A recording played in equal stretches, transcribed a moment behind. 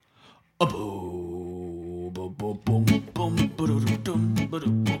Hello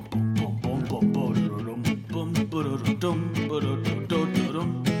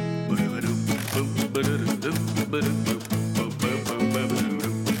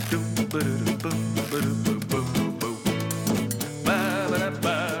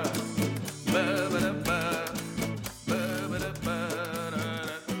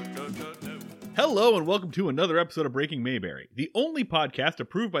and welcome to another episode of Breaking Mayberry, the only podcast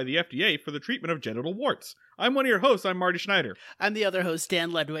approved by the FDA for the treatment of genital warts. I'm one of your hosts, I'm Marty Schneider. I'm the other host,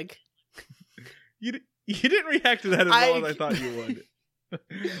 Dan Ledwig. You didn't react to that as well as I thought you would.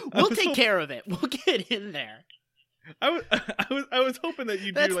 We'll take care of it. We'll get in there. I was hoping that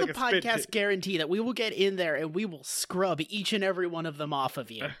you'd do like a spit. That's the podcast guarantee, that we will get in there and we will scrub each and every one of them off of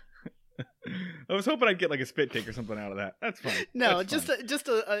you. I was hoping I'd get like a spit take or something out of that. That's fine. No, That's just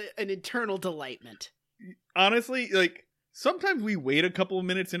an internal delightment. Honestly, like sometimes we wait a couple of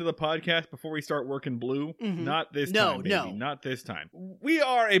minutes into the podcast before we start working blue. Mm-hmm. Not this time, baby. Not this time. We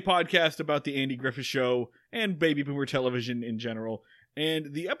are a podcast about the Andy Griffith Show and baby boomer television in general.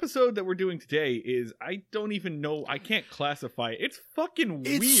 And the episode that we're doing today is, I don't even know, I can't classify it. It's fucking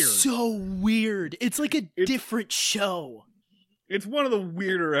weird. It's so weird. It's like a different show. It's one of the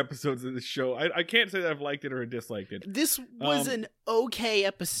weirder episodes of the show. I can't say that I've liked it or disliked it. This was an okay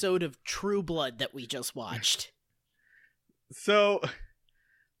episode of True Blood that we just watched. So,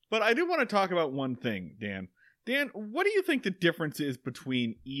 but I do want to talk about one thing, Dan. Dan, what do you think the difference is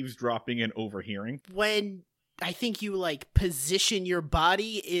between eavesdropping and overhearing? When I think you like position your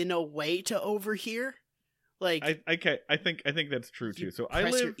body in a way to overhear, like I think that's true too. So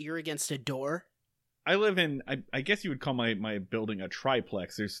press your ear against a door. I live in, I guess you would call my building a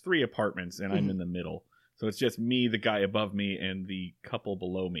triplex. There's 3 apartments and I'm in the middle. So it's just me, the guy above me, and the couple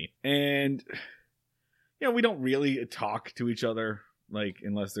below me. And, you know, we don't really talk to each other, like,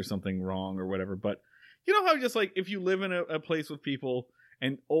 unless there's something wrong or whatever. But you know how just, like, if you live in a place with people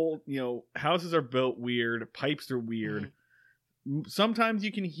and old, you know, houses are built weird, pipes are weird. Sometimes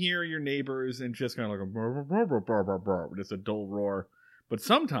you can hear your neighbors and just kind of like just a dull roar. But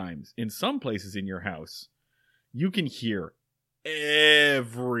sometimes, in some places in your house, you can hear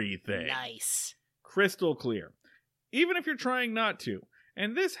everything. Nice. Crystal clear. Even if you're trying not to.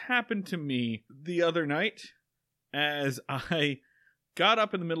 And this happened to me the other night as I got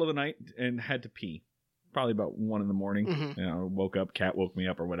up in the middle of the night and had to pee. Probably about 1 a.m. You know, woke up, cat woke me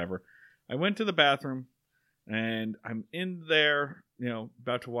up or whatever. I went to the bathroom and I'm in there, you know,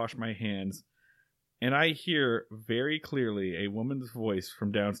 about to wash my hands. And I hear very clearly a woman's voice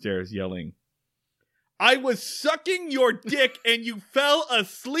from downstairs yelling, "I was sucking your dick and you fell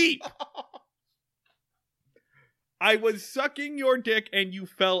asleep." I was sucking your dick and you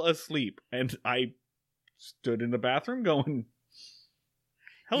fell asleep. And I stood in the bathroom going,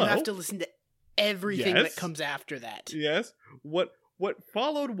 "Hello." You have to listen to everything that comes after that. Yes. What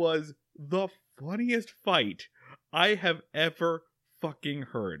followed was the funniest fight I have ever fucking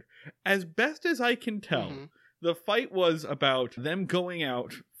heard. As best as I can tell, the fight was about them going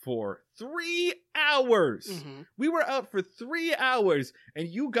out for 3 hours. We were out for 3 hours, and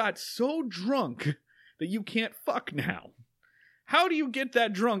you got so drunk that you can't fuck now. How do you get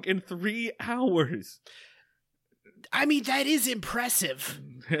that drunk in 3 hours? I mean, that is impressive.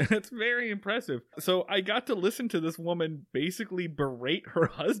 That's very impressive. So I got to listen to this woman basically berate her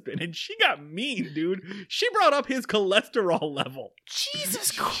husband, and she got mean, dude. She brought up his cholesterol level.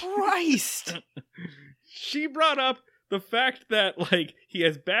 Jesus Christ. She brought up the fact that, like, he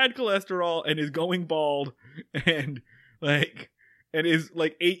has bad cholesterol and is going bald and is,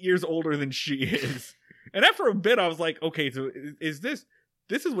 like, 8 years older than she is. And after a bit, I was like, okay, so is this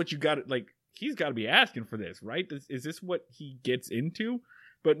is what you got, like, he's got to be asking for this, right? Is this what he gets into?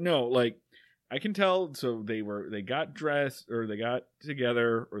 But no, like, I can tell. So they got dressed, or they got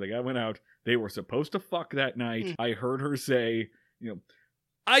together, or they went out. They were supposed to fuck that night. I heard her say, you know,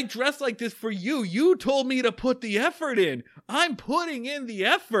 "I dressed like this for you. You told me to put the effort in. I'm putting in the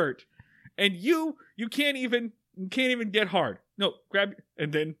effort. And you can't even get hard. No, grab."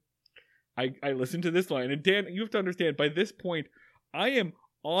 And then I listened to this line. And Dan, you have to understand, by this point, I am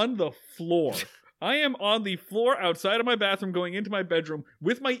on the floor. I am on the floor outside of my bathroom going into my bedroom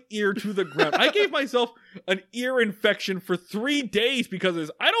with my ear to the ground. I gave myself an ear infection for 3 days because of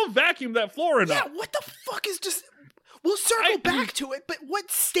this. I don't vacuum that floor enough. Yeah, what the fuck is just... We'll circle back to it, but what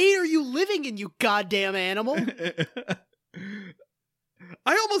state are you living in, you goddamn animal? I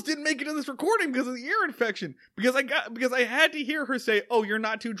almost didn't make it to this recording because of the ear infection. Because I had to hear her say, "Oh, you're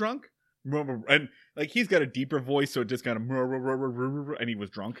not too drunk?" And like, he's got a deeper voice, so it just kind of, and he was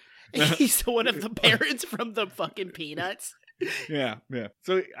drunk. He's one of the parents from the fucking Peanuts. Yeah.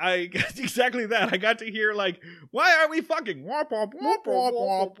 So I got exactly that. I got to hear like, why are we fucking? Womp, womp, womp,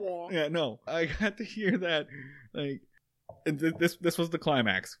 womp, womp. Yeah, no. I got to hear that. Like, this was the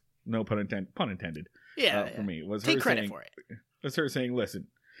climax. No pun intended. Yeah, for me was take her credit saying, for it. was her saying, listen,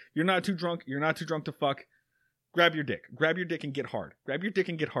 you're not too drunk to fuck. Grab your dick and get hard. Grab your dick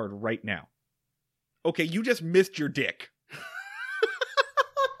and get hard right now. Okay, you just missed your dick.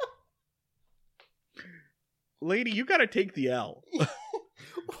 Lady, you gotta take the L.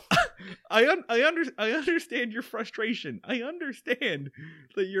 I understand your frustration. I understand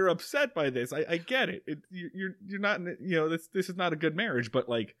that you're upset by this. I get it. You're not, this is not a good marriage, but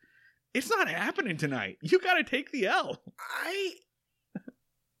like, it's not happening tonight. You gotta take the L.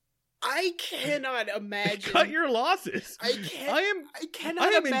 I cannot imagine. Cut your losses. I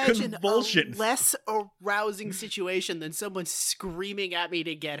cannot imagine a less arousing situation than someone screaming at me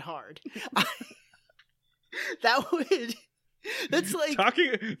to get hard. That's like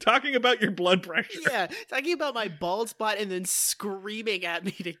talking about your blood pressure. Yeah, talking about my bald spot and then screaming at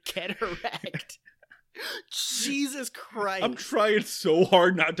me to get erect. Jesus Christ. I'm trying so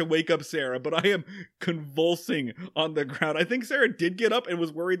hard not to wake up Sarah, but I am convulsing on the ground. I think Sarah did get up and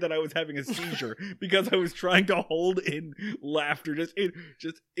was worried that I was having a seizure because I was trying to hold in laughter, just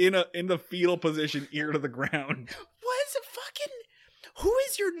in the fetal position, ear to the ground. What is it fucking? Who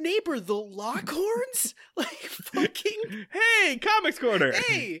is your neighbor, the Lockhorns? Like, fucking... Hey, Comics Corner!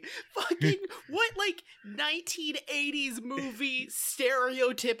 Hey, fucking... What, like, 1980s movie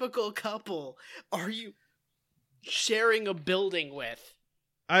stereotypical couple are you sharing a building with?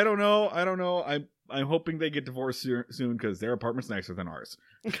 I don't know. I'm hoping they get divorced soon because their apartment's nicer than ours.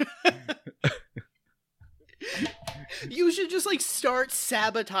 You should just, like, start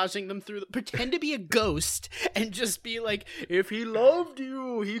sabotaging them pretend to be a ghost and just be like, if he loved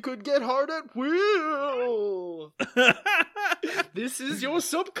you, he could get hard at will. This is your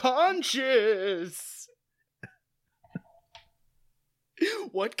subconscious.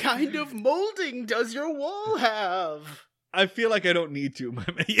 What kind of molding does your wall have? I feel like I don't need to.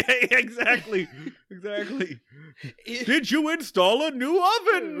 Yeah, exactly. Did you install a new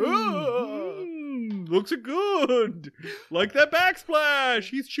oven? Looks good. Like that backsplash.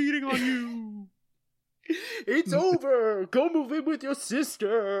 He's cheating on you. It's over. Go move in with your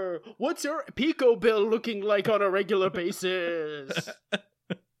sister. What's your Pico bill looking like on a regular basis?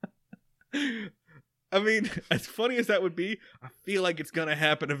 I mean, as funny as that would be, I feel like it's gonna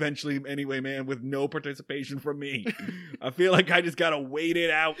happen eventually anyway, man, with no participation from me. I feel like I just gotta wait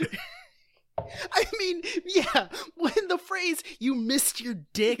it out. I mean, yeah, when the phrase "you missed your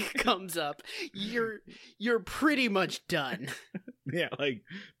dick" comes up, you're pretty much done. Yeah, like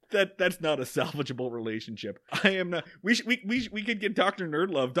that's not a salvageable relationship. I am not. We could get Dr.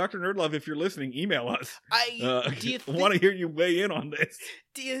 Nerdlove. Dr. Nerdlove, if you're listening, email us. I want to hear you weigh in on this.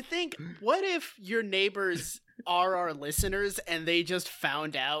 Do you think, what if your neighbors are our listeners and they just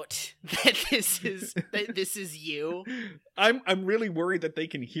found out that this is you? I'm really worried that they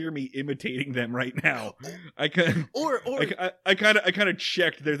can hear me imitating them right now. I kind of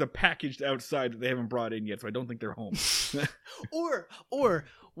checked. There's a package outside that they haven't brought in yet, so I don't think they're home. or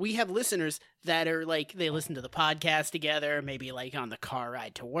we have listeners that are like, they listen to the podcast together, maybe like on the car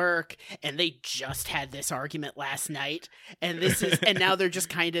ride to work, and they just had this argument last night, and now they're just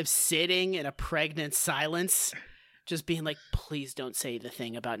kind of sitting in a pregnant silence, just being like, please don't say the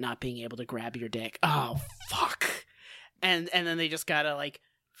thing about not being able to grab your dick. Oh, fuck. And then they just gotta like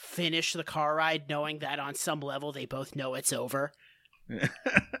finish the car ride knowing that on some level they both know it's over.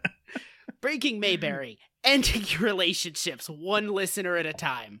 Breaking Mayberry. Ending your relationships one listener at a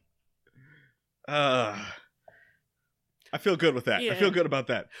time. I feel good with that. Yeah. I feel good about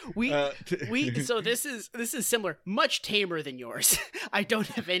that. So this is similar, much tamer than yours. I don't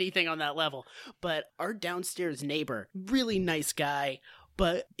have anything on that level, but our downstairs neighbor, really nice guy,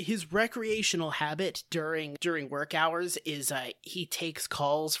 but his recreational habit during work hours is he takes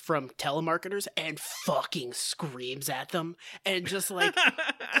calls from telemarketers and fucking screams at them and just like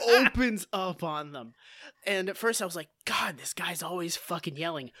opens up on them. And at first I was like, God, this guy's always fucking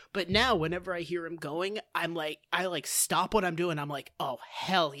yelling. But now whenever I hear him going, I stop what I'm doing. I'm like, oh,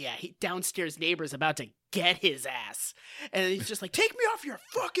 hell yeah. Downstairs neighbor's about to get his ass. And he's just like, take me off your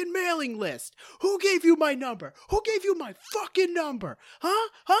fucking mailing list. Who gave you my number? Who gave you my fucking number? Huh?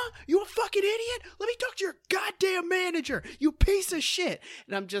 You a fucking idiot? Let me talk to your goddamn manager, you piece of shit.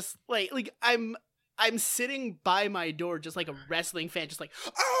 And I'm just like I'm sitting by my door just like a wrestling fan, just like,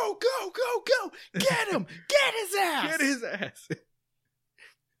 oh, go, get him, get his ass. Get his ass.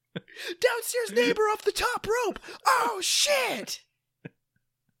 Downstairs neighbor off the top rope. Oh, shit.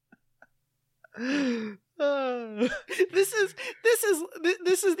 This is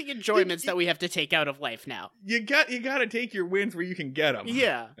the enjoyments that we have to take out of life now. You got to take your wins where you can get them.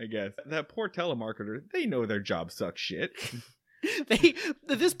 Yeah. I guess. That poor telemarketer, they know their job sucks shit. They,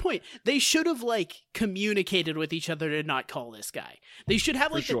 at this point, they should have communicated with each other to not call this guy. They should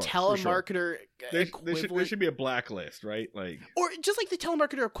have the telemarketer equivalent. There should be a blacklist, right? Or just the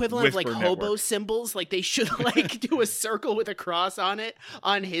telemarketer equivalent of hobo network symbols. They should do a circle with a cross on it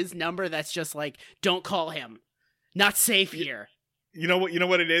on his number. That's just don't call him. Not safe here. You know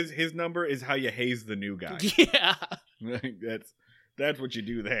what it is? His number is how you haze the new guy. Yeah. That's what you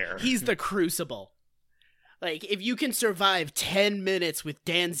do there. He's the crucible. If you can survive 10 minutes with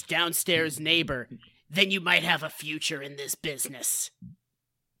Dan's downstairs neighbor, then you might have a future in this business.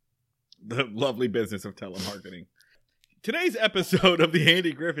 The lovely business of telemarketing. Today's episode of The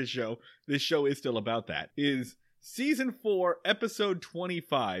Andy Griffith Show, this show is still about that, is Season 4, Episode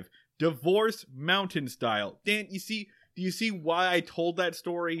 25, Divorce Mountain Style. Dan, do you see why I told that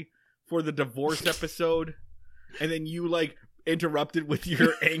story for the divorce episode? And then you, interrupted with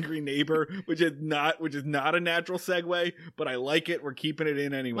your angry neighbor, which is not a natural segue, but I like it. We're keeping it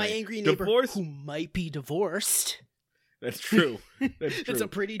in anyway. My angry neighbor who might be divorced. That's true. That's true. That's a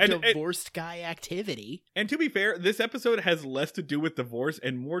pretty divorced guy activity. And to be fair, this episode has less to do with divorce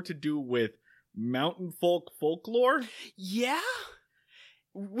and more to do with mountain folklore. Yeah.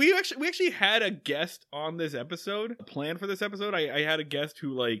 We actually had a guest on this episode, planned for this episode. I had a guest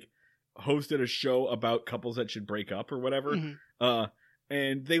who hosted a show about couples that should break up or whatever. Mm-hmm.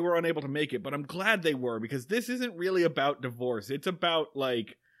 And they were unable to make it, but I'm glad they were, because this isn't really about divorce. It's about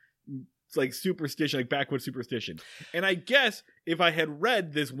superstition, backwoods superstition. And I guess if I had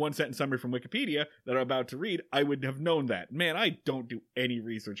read this one sentence summary from Wikipedia that I'm about to read, I would have known that. Man, I don't do any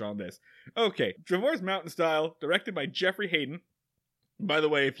research on this. Okay, Divorce Mountain Style, directed by Jeffrey Hayden. By the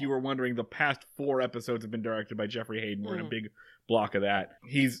way, if you were wondering, the past 4 episodes have been directed by Jeffrey Hayden. We're in a big block of that.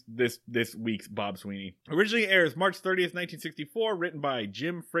 He's this week's Bob Sweeney. Originally airs March 30th, 1964, written by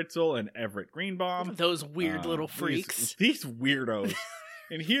Jim Fritzl and Everett Greenbaum. Those weird little freaks. These weirdos.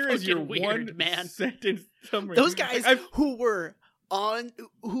 And here is your sentence summary. Those guys who were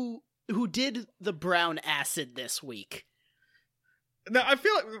who did the brown acid this week. Now, I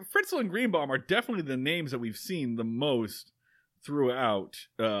feel like Fritzl and Greenbaum are definitely the names that we've seen the most throughout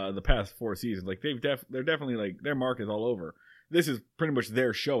the past 4 seasons. They're definitely their mark is all over. This is pretty much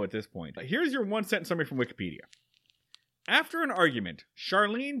their show at this point. Here's your one sentence summary from Wikipedia. After an argument,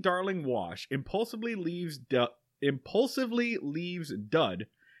 Charlene Darling Wash impulsively leaves Dud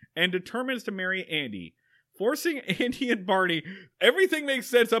and determines to marry Andy, forcing Andy and Barney. Everything makes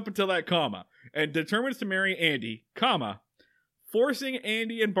sense up until that comma. And determines to marry Andy, comma, forcing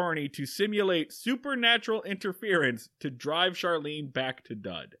Andy and Barney to simulate supernatural interference to drive Charlene back to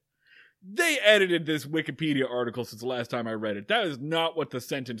Dud. They edited this Wikipedia article since the last time I read it. That is not what the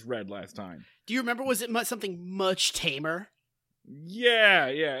sentence read last time. Do you remember, was it something much tamer? Yeah.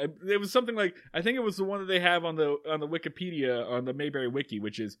 It was something I think it was the one that they have on the Wikipedia, on the Mayberry Wiki,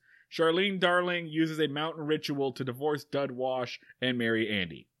 which is Charlene Darling uses a mountain ritual to divorce Dud Wash and marry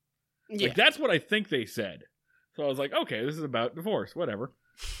Andy. Yeah. That's what I think they said. So I was like, okay, this is about divorce, whatever.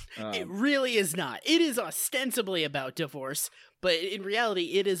 It really is not. It is ostensibly about divorce, but in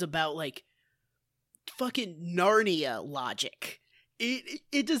reality, it is about, fucking Narnia logic.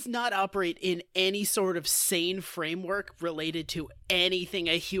 It does not operate in any sort of sane framework related to anything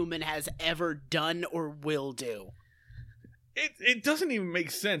a human has ever done or will do. It doesn't even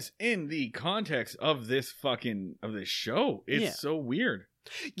make sense in the context of this show. It's so weird.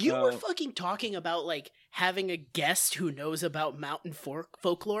 You were fucking talking about, having a guest who knows about mountain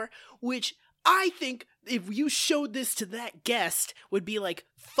folklore, which I think if you showed this to that guest would be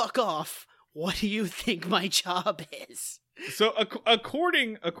fuck off. What do you think my job is? So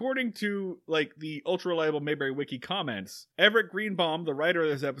according to the ultra reliable Mayberry Wiki comments, Everett Greenbaum, the writer of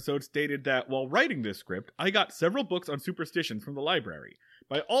this episode, stated that while writing this script, I got several books on superstitions from the library.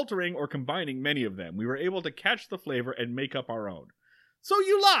 By altering or combining many of them, we were able to catch the flavor and make up our own. So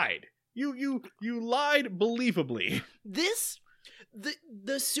you lied. You lied believably.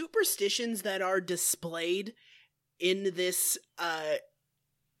 The superstitions that are displayed in this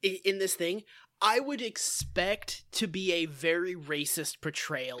thing, I would expect to be a very racist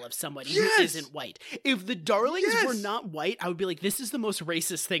portrayal of somebody who isn't white. If the Darlings were not white, I would be like, this is the most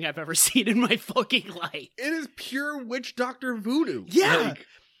racist thing I've ever seen in my fucking life. It is pure witch doctor voodoo. Yeah.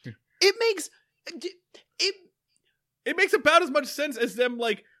 It makes about as much sense as them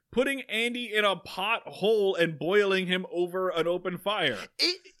putting Andy in a pothole and boiling him over an open fire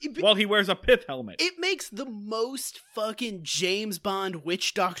while he wears a pith helmet. It makes the most fucking James Bond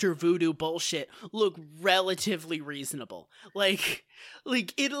witch doctor voodoo bullshit look relatively reasonable. Like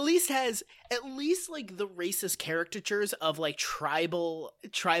it at least has like the racist caricatures of like tribal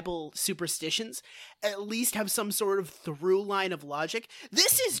superstitions at least have some sort of through line of logic.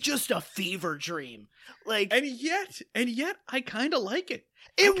 This is just a fever dream. Like, and yet I kind of like it.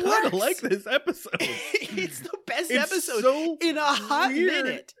 It I kind of works. like this episode. It's the best It's episode so in a hot weird.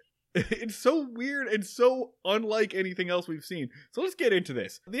 minute. It's so weird and so unlike anything else we've seen. So let's get into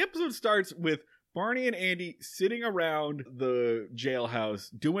this. The episode starts with Barney and Andy sitting around the jailhouse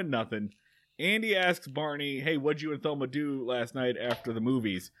doing nothing. Andy asks Barney, hey, what'd you and Thelma do last night after the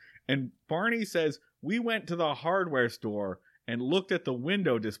movies? And Barney says, we went to the hardware store and looked at the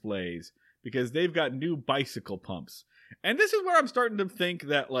window displays because they've got new bicycle pumps. And this is where I'm starting to think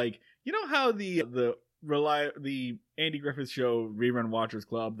that, like, you know how the Andy Griffith Show Rerun Watchers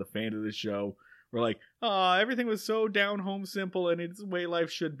Club, the fan of this show, were like, everything was so down home simple and it's the way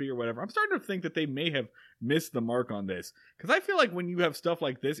life should be or whatever. I'm starting to think that they may have missed the mark on this. Because I feel like when you have stuff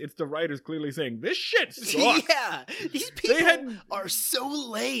like this, it's the writers clearly saying, this shit sucks. Yeah, these people are so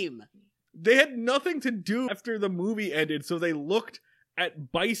lame. They had nothing to do after the movie ended, so they looked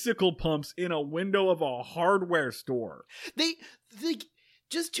at bicycle pumps in a window of a hardware store. They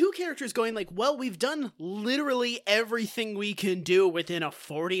just two characters going like, well, we've done literally everything we can do within a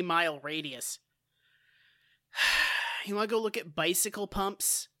 40-mile radius. You want to go look at bicycle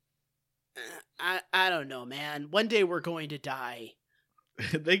pumps? I don't know, man. One day we're going to die.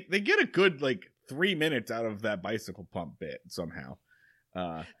 They get a good, 3 minutes out of that bicycle pump bit somehow.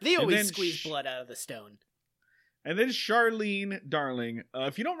 They always squeeze blood out of the stone. And then Charlene Darling.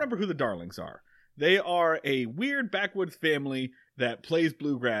 If you don't remember who the Darlings are, they are a weird backwoods family that plays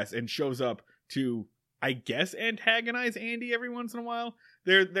bluegrass and shows up to, I guess, antagonize Andy every once in a while.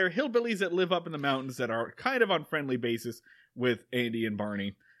 They're hillbillies that live up in the mountains that are kind of on friendly basis with Andy and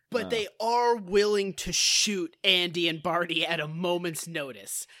Barney. But they are willing to shoot Andy and Barney at a moment's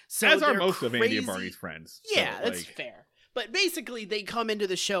notice. So as are most of Andy and Barney's friends. Yeah, so, that's fair. But basically, they come into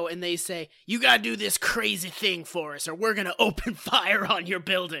the show and they say, you gotta do this crazy thing for us or we're gonna open fire on your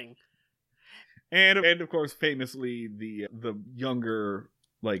building. And of course, famously, the younger,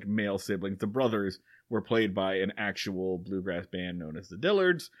 male siblings, the brothers, were played by an actual bluegrass band known as the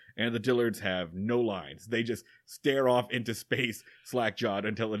Dillards, and the Dillards have no lines. They just stare off into space, slack-jawed,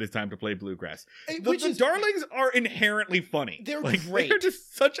 until it is time to play bluegrass. The Darlings are inherently funny. They're great. They're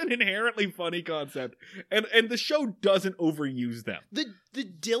just such an inherently funny concept, and the show doesn't overuse them. The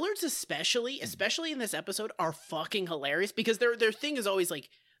Dillards especially in this episode, are fucking hilarious, because their thing is always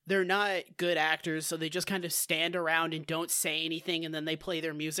they're not good actors, so they just kind of stand around and don't say anything, and then they play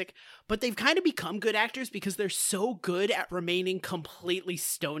their music. But they've kind of become good actors because they're so good at remaining completely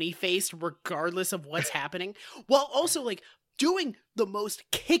stony-faced regardless of what's happening, while also, doing the most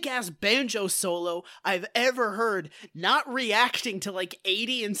kick-ass banjo solo I've ever heard, not reacting to,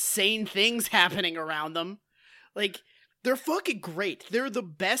 80 insane things happening around them. They're fucking great. They're the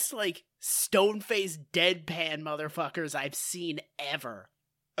best, stone-faced deadpan motherfuckers I've seen ever.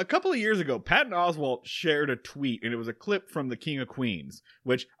 A couple of years ago, Patton Oswalt shared a tweet, and it was a clip from The King of Queens,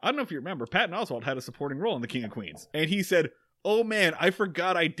 which, I don't know if you remember, Patton Oswalt had a supporting role in The King of Queens. And he said, oh man, I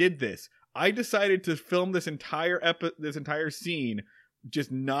forgot I did this. I decided to film this entire scene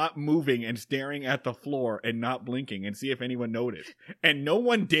just not moving and staring at the floor and not blinking and see if anyone noticed. And no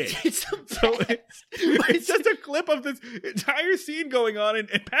one did. It's it's just a clip of this entire scene going on, and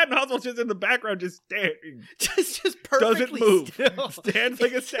Patton Oswalt's just in the background just staring. Just perfectly doesn't move. still. Stands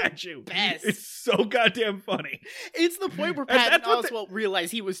like a statue. Best. It's so goddamn funny. It's the point where Patton Oswalt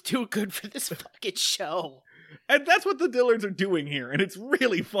realized he was too good for this fucking show. And that's what the Dillards are doing here, and it's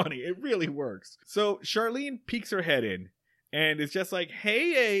really funny. It really works. So Charlene peeks her head in, and it's just like,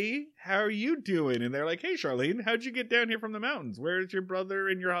 hey, how are you doing? And they're like, hey, Charlene, how'd you get down here from the mountains? Where's your brother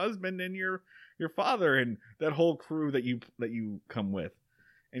and your husband and your father and that whole crew that you come with?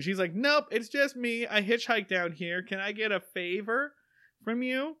 And she's like, nope, it's just me. I hitchhiked down here. Can I get a favor from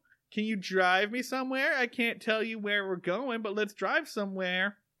you? Can you drive me somewhere? I can't tell you where we're going, but let's drive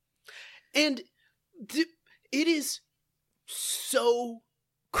somewhere. And it is so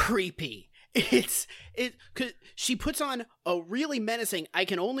creepy. Cause she puts on a really menacing, I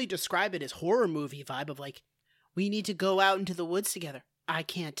can only describe it as horror movie vibe of we need to go out into the woods together. I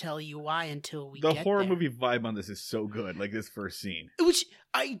can't tell you why until we get there. The horror movie vibe on this is so good, this first scene. Which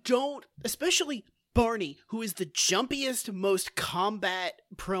I don't, especially Barney, who is the jumpiest, most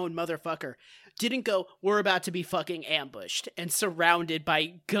combat-prone motherfucker, didn't go, we're about to be fucking ambushed and surrounded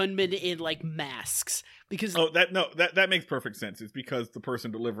by gunmen in like masks. Because that makes perfect sense. It's because the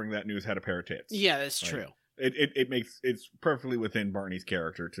person delivering that news had a pair of tits. yeah, that's true. It's perfectly within Barney's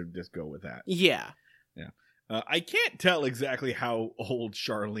character to just go with that. Yeah. I can't tell exactly how old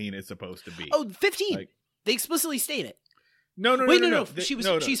Charlene is supposed to be. Oh, 15. Like, they explicitly state it. No.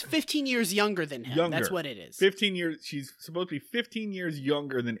 She's 15 years younger than him. Younger. That's what it is. 15 years. She's supposed to be 15 years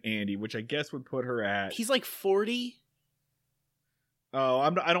younger than Andy, which I guess would put her at. He's like 40. Oh,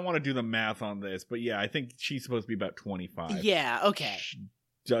 I don't want to do the math on this, but yeah, I think she's supposed to be about 25. Yeah. Okay. She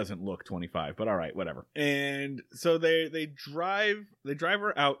doesn't look 25, but all right, whatever. And so they drive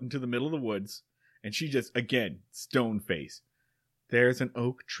her out into the middle of the woods, and she just, again, stone face. There's an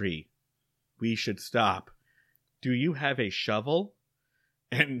oak tree. We should stop. Do you have a shovel?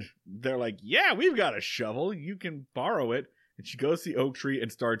 And they're like, yeah, we've got a shovel. You can borrow it. And she goes to the oak tree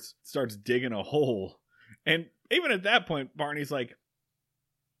and starts digging a hole. And even at that point, Barney's like,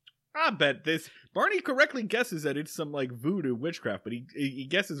 I bet this. Barney correctly guesses that it's some like voodoo witchcraft, but he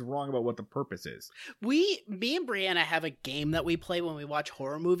guesses wrong about what the purpose is. Me and Brianna have a game that we play when we watch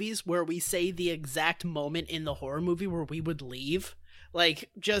horror movies where we say the exact moment in the horror movie where we would leave. Like,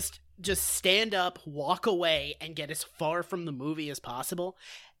 just stand up, walk away, and get as far from the movie as possible.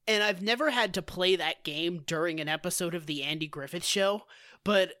 And I've never had to play that game during an episode of the Andy Griffith Show,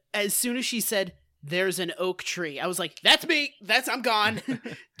 but as soon as she said, there's an oak tree, I was like, that's me! I'm gone!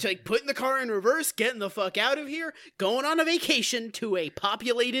 To like, putting the car in reverse, getting the fuck out of here, going on a vacation to a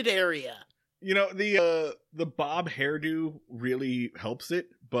populated area. You know, the bob hairdo really helps it,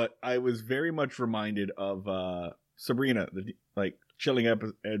 but I was very much reminded of Sabrina, the like Chilling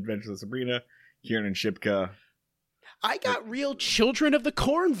Adventures of Sabrina, Kiernan Shipka. I got real Children of the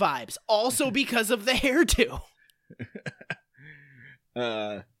Corn vibes, also because of the hairdo.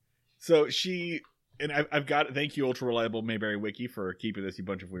 So she, and I've got, thank you, Ultra Reliable Mayberry Wiki, for keeping this, you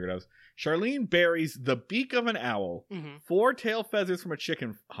bunch of weirdos. Charlene buries the beak of an owl, 4 tail feathers from a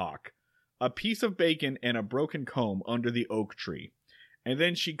chicken hawk, a piece of bacon, and a broken comb under the oak tree. And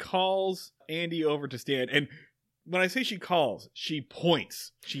then she calls Andy over to stand, and when I say she calls, she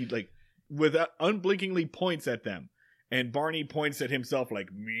points. She, like, unblinkingly points at them. And Barney points at himself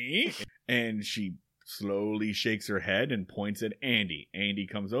like, me? And she slowly shakes her head and points at Andy. Andy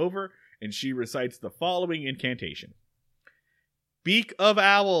comes over, and she recites the following incantation. Beak of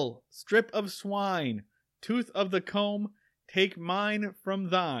owl, strip of swine, tooth of the comb, take mine from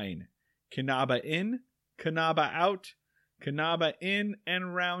thine. Kanaba in, Kanaba out, Kanaba in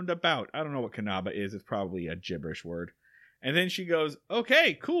and round about. I don't know what Kanaba is. It's probably a gibberish word. And then she goes,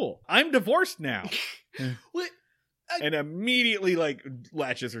 okay, cool. I'm divorced now. What? And immediately, like,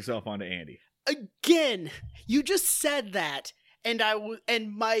 latches herself onto Andy. Again, you just said that, and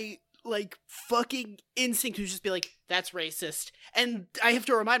my, like, fucking instinct was just be like, that's racist. And I have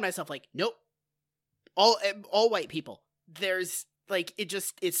to remind myself, like, nope. All white people. There's, like,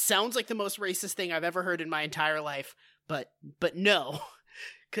 it sounds like the most racist thing I've ever heard in my entire life. But no,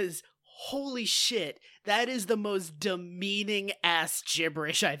 because holy shit, that is the most demeaning ass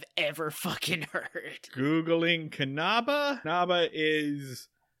gibberish I've ever fucking heard. Googling Kanaba. Kanaba is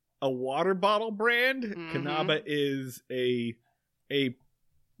a water bottle brand. Kanaba is a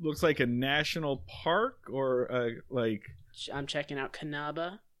looks like a national park or like. I'm checking out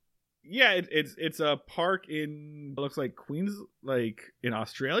Kanaba. Yeah, it's a park in, looks like Queens, like in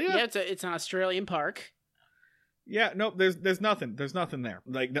Australia. Yeah, it's an Australian park. Yeah, no, there's nothing. There's nothing there.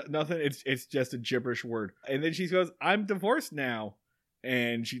 Like, nothing. It's just a gibberish word. And then she goes, I'm divorced now.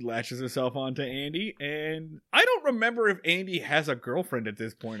 And she latches herself onto Andy. And I don't remember if Andy has a girlfriend at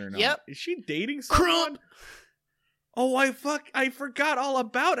this point or not. Yep. Is she dating someone? Crump! Oh, I forgot all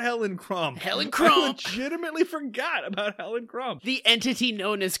about Helen Crump. Helen Crump! I legitimately forgot about Helen Crump. The entity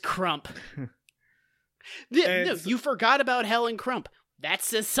known as Crump. No, you forgot about Helen Crump. That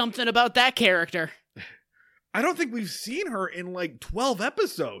says something about that character. I don't think we've seen her in like 12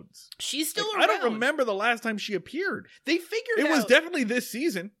 episodes. She's still around. I don't remember the last time she appeared. They figured it was definitely this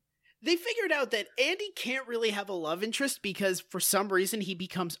season. They figured out that Andy can't really have a love interest because for some reason he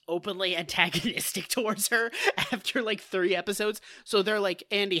becomes openly antagonistic towards her after like 3 episodes. So they're like,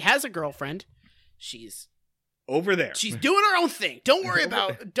 Andy has a girlfriend. She's over there. She's doing her own thing. Don't worry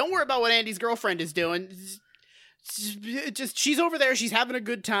about what Andy's girlfriend is doing. Just she's over there, she's having a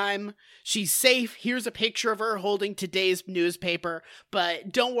good time, she's safe. Here's a picture of her holding today's newspaper,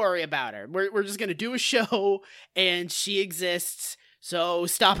 but don't worry about her. We're just gonna do a show and she exists, so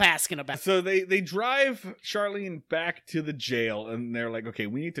stop asking about it. So they drive Charlene back to the jail and they're like, okay,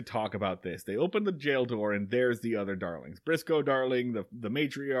 we need to talk about this. They open the jail door and there's the other darlings. Briscoe Darling, the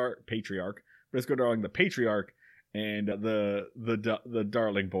patriarch, Briscoe Darling, the patriarch, and the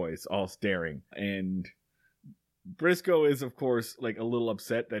Darling boys all staring. And Briscoe is, of course, like a little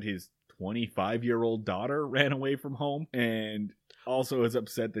upset that his 25-year-old daughter ran away from home, and also is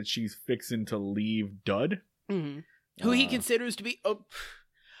upset that she's fixing to leave Dud. Mm-hmm. Who he considers to be... Oh,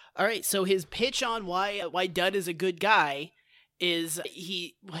 all right, so his pitch on why Dud is a good guy is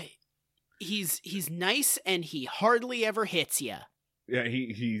he's nice and he hardly ever hits you. Yeah,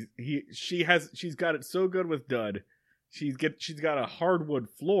 she's got it so good with Dud. She's got a hardwood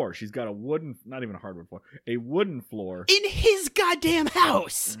floor. She's got a wooden, not even a hardwood floor, a wooden floor in his goddamn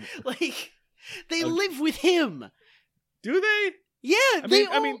house. Like, they live with him. Do they? Yeah,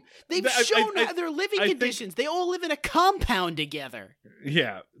 they've shown their living conditions. They all live in a compound together.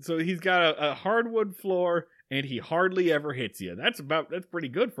 Yeah, so he's got a hardwood floor, and he hardly ever hits you. That's pretty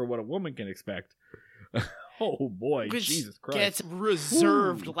good for what a woman can expect. Oh boy, Which Jesus Christ! Gets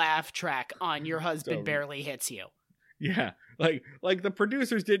reserved laugh track on your husband barely hits you. Yeah, like the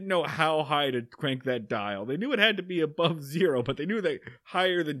producers didn't know how high to crank that dial. They knew it had to be above 0, but they knew that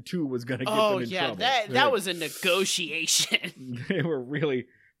higher than 2 was going to get them in trouble. That was a negotiation. They were really,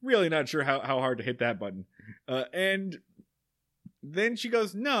 really not sure how hard to hit that button. And then she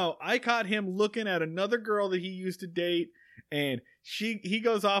goes, "No, I caught him looking at another girl that he used to date, and he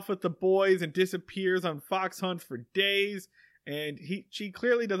goes off with the boys and disappears on fox hunts for days, and she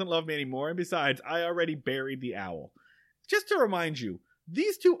clearly doesn't love me anymore. And besides, I already buried the owl." Just to remind you,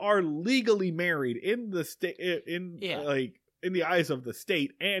 these two are legally married in the state, in the eyes of the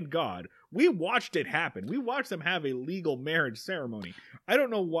state and God. We watched it happen. We watched them have a legal marriage ceremony. I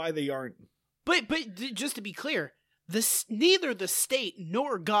don't know why they aren't. But just to be clear, neither the state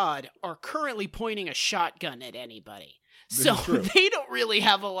nor God are currently pointing a shotgun at anybody. So they don't really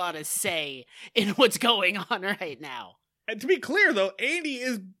have a lot of say in what's going on right now. And to be clear, though, Andy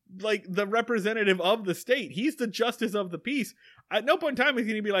is like the representative of the state. He's the justice of the peace. At no point in time is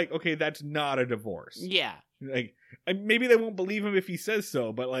he going to be like, okay, that's not a divorce. Yeah. Like, maybe they won't believe him if he says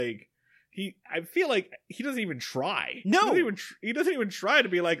so, but like, I feel like he doesn't even try. No. He doesn't even try to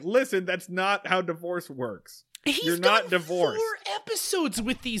be like, listen, that's not how divorce works. You're not divorced. 4 episodes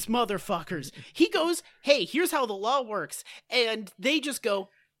with these motherfuckers. He goes, hey, here's how the law works. And they just go,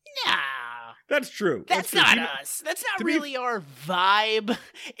 nah. That's true. That's not us. That's not really our vibe.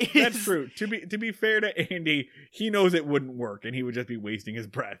 That's true. To be fair to Andy, he knows it wouldn't work, and he would just be wasting his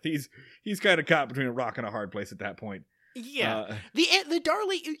breath. He's kind of caught between a rock and a hard place at that point. Yeah. The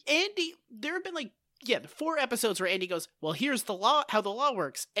Darling Andy. There have been the 4 episodes where Andy goes, well, here's the law, how the law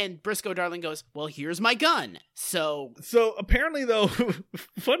works, and Briscoe Darling goes, well, here's my gun. So apparently, though,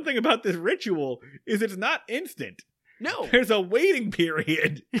 fun thing about this ritual is it's not instant. No, there's a waiting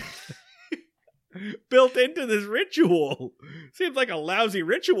period. Built into this ritual. Seems like a lousy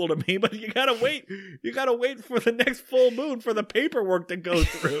ritual to me, but you gotta wait. You gotta wait for the next full moon for the paperwork to go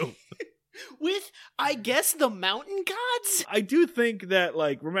through. With, I guess, the mountain gods? I do think that,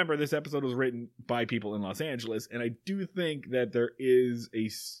 remember, this episode was written by people in Los Angeles, and I do think that there is a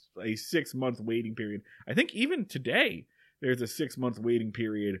 6-month waiting period. I think even today, there's a 6-month waiting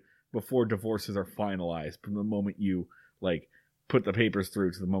period before divorces are finalized from the moment you, put the papers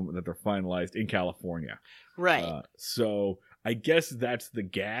through to the moment that they're finalized in California. Right. So I guess that's the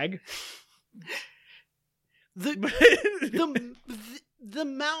gag. The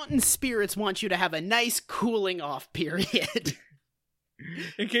mountain spirits want you to have a nice cooling off period.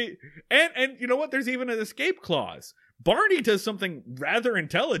 Okay. And you know what? There's even an escape clause. Barney does something rather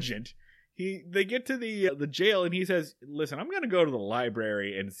intelligent. They get to the jail and he says, listen, I'm going to go to the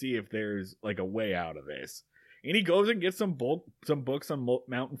library and see if there's a way out of this. And he goes and gets some books on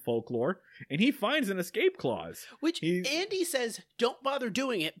mountain folklore, and he finds an escape clause. Which Andy says, don't bother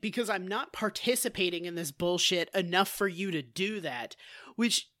doing it because I'm not participating in this bullshit enough for you to do that.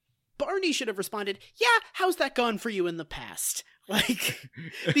 Which Barney should have responded, yeah, how's that gone for you in the past?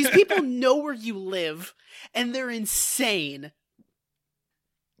 These people know where you live, and they're insane.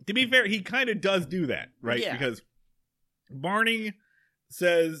 To be fair, he kind of does do that, right? Yeah. Because Barney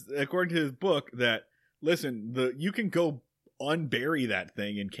says, according to his book, that listen, you can go unbury that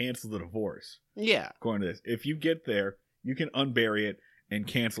thing and cancel the divorce. Yeah. According to this. If you get there, you can unbury it and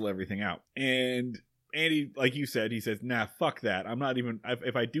cancel everything out. And Andy, like you said, he says, nah, fuck that. I'm not even,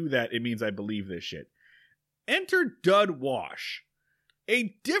 if I do that, it means I believe this shit. Enter Dud Wash.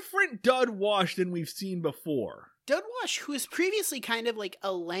 A different Dud Wash than we've seen before. Dud Wash, who is previously kind of like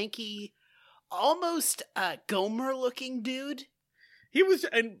a lanky, almost Gomer-looking dude. He's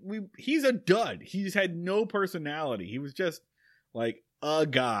a dud. He's had no personality. He was just a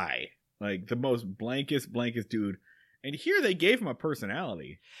guy, the most blankest dude. And here they gave him a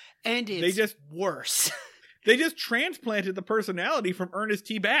personality. And it's worse. They just transplanted the personality from Ernest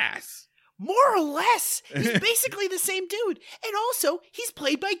T. Bass. More or less. He's basically the same dude. And also, he's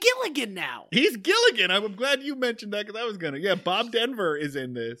played by Gilligan now. He's Gilligan. I'm glad you mentioned that because I was going to. Yeah, Bob Denver is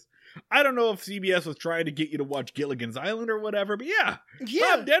in this. I don't know if CBS was trying to get you to watch Gilligan's Island or whatever, but yeah.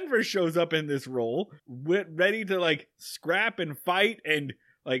 Bob Denver shows up in this role, ready to like scrap and fight and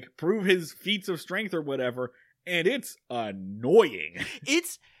like prove his feats of strength or whatever. And it's annoying.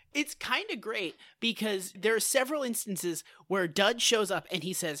 It's kind of great because there are several instances where Dud shows up and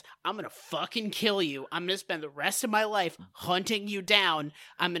he says, I'm going to fucking kill you. I'm going to spend the rest of my life hunting you down.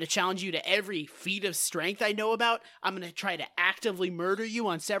 I'm going to challenge you to every feat of strength I know about. I'm going to try to actively murder you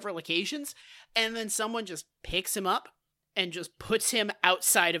on several occasions. And then someone just picks him up and just puts him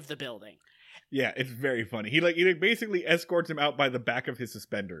outside of the building. Yeah, it's very funny. He basically escorts him out by the back of his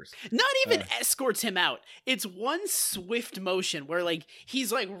suspenders. Not even escorts him out. It's one swift motion where like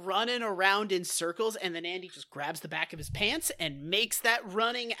he's like running around in circles and then Andy just grabs the back of his pants and makes that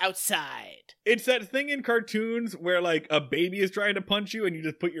running outside. It's that thing in cartoons where like a baby is trying to punch you and you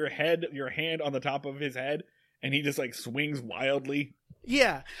just put your hand on the top of his head and he just like swings wildly.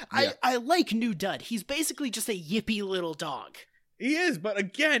 Yeah. I like New Dud. He's basically just a yippy little dog. He is, but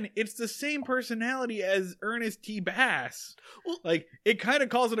again, it's the same personality as Ernest T. Bass. Well, like, it kind of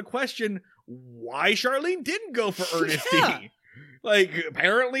calls into question why Charlene didn't go for Ernest T. Like,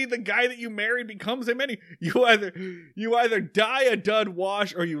 apparently the guy that you married becomes him you either die a dud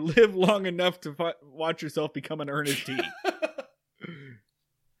wash or you live long enough to watch yourself become an Ernest T.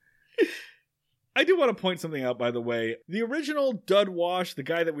 I do want to point something out, by the way. The original Dud Wash, the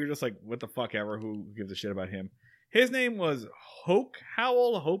guy that we were just like, what the fuck ever, who gives a shit about him? His name was Hope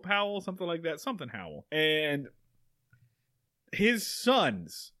Howell, something like that, something Howell. And his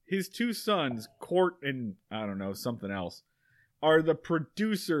two sons, Court and, I don't know, something else, are the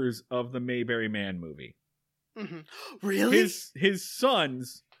producers of the Mayberry Man movie. Mm-hmm. Really? His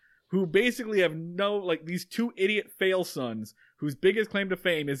sons, who basically have these two idiot fail sons, whose biggest claim to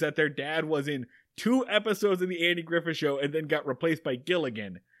fame is that their dad was in 2 episodes of the Andy Griffith Show and then got replaced by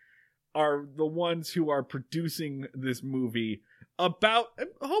Gilligan, are the ones who are producing this movie about,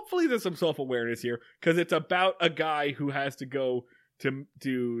 hopefully there's some self-awareness here, because it's about a guy who has to go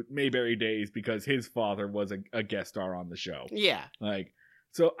to Mayberry Days because his father was a guest star on the show. Yeah. Like,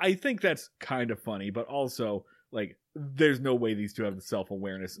 so I think that's kind of funny, but also, like, there's no way these two have the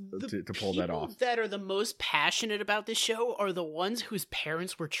self-awareness to pull that off. The people that are the most passionate about this show are the ones whose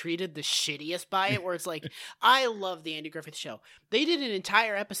parents were treated the shittiest by it, where it's like, I love the Andy Griffith Show. They did an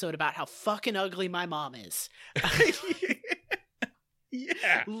entire episode about how fucking ugly my mom is.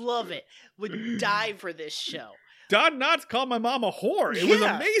 Yeah. Love it. Would die for this show. Don Knotts called my mom a whore. It was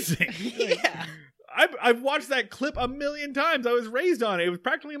amazing. Yeah. I've watched that clip a million times. I was raised on it. It was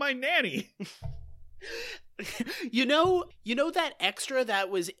practically my nanny. You know that extra that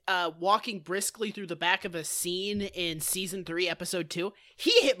was walking briskly through the back of a scene in season 3, episode 2?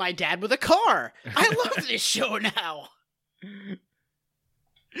 He hit my dad with a car. I love this show now.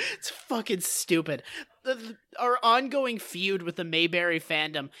 It's fucking stupid. Our ongoing feud with the Mayberry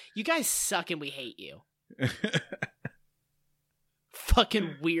fandom. You guys suck and we hate you.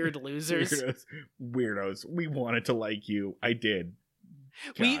 Fucking weird losers. Weirdos. We wanted to like you. I did.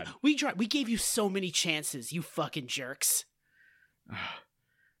 God. We tried. We gave you so many chances, you fucking jerks.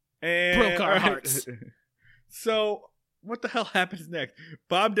 And, broke our hearts. So, what the hell happens next?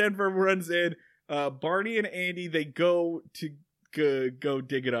 Bob Denver runs in. Barney and Andy, they go to go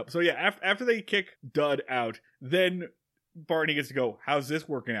dig it up. So yeah, after they kick Dud out, then Barney gets to go, how's this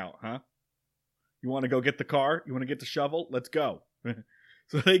working out, huh? You want to go get the car? You want to get the shovel? Let's go.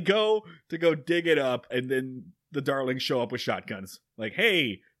 So they go dig it up, and then the Darlings show up with shotguns. Like,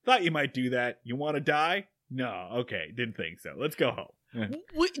 hey, thought you might do that. You want to die? No, okay, didn't think so. Let's go home.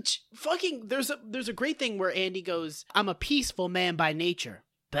 Which fucking there's a great thing where Andy goes, I'm a peaceful man by nature,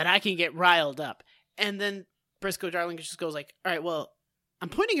 but I can get riled up. And then Briscoe Darling just goes like, all right, well, I'm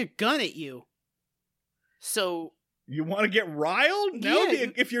pointing a gun at you. So you want to get riled? No, yeah.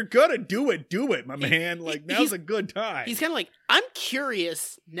 If you're gonna do it, my man. Like, now's a good time. He's kind of like, I'm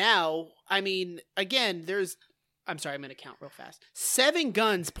curious now. I mean, again, I'm sorry, I'm going to count real fast. 7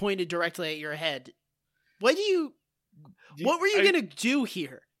 guns pointed directly at your head. What were you going to do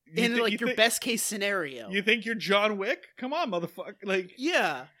here? In your best case scenario. You think you're John Wick? Come on, motherfucker. Like,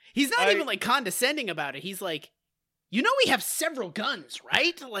 yeah. He's not even like condescending about it. He's like, you know we have several guns,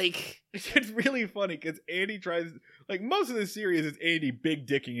 right? Like, it's really funny because Andy tries, like, most of the series is Andy big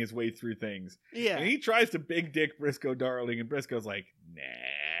dicking his way through things. Yeah. And he tries to big dick Briscoe Darling, and Briscoe's like, nah.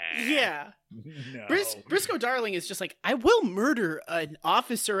 Yeah. No. Briscoe Darling is just like, I will murder an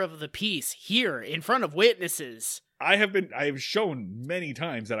officer of the peace here in front of witnesses. I have shown many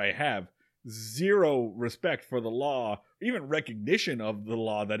times that I have zero respect for the law, even recognition of the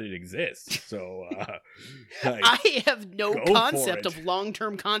law that it exists. So like, I have no go for concept it. of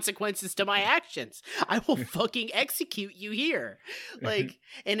long-term consequences to my actions. I will fucking execute you here. Like,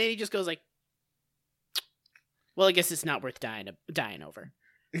 and then he just goes like, well, I guess it's not worth dying over.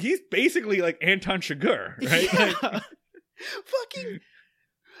 he's basically like Anton Chigurh, right? Like, Yeah. Fucking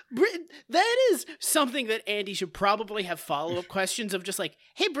that is something that Andy should probably have follow-up questions of, just like,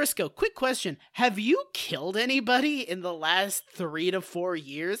 hey Briscoe, quick question, have you killed anybody in the last 3 to 4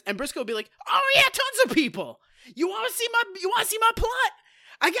 years? And Briscoe would be like, oh yeah, tons of people. You want to see my plot?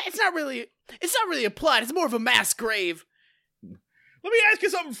 It's not really a plot, it's more of a mass grave. let me ask you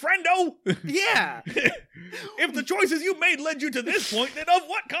something, friendo. Yeah. If the choices you made led you to this point, then of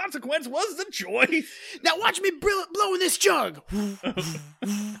what consequence was the choice? Now watch me blow in this jug.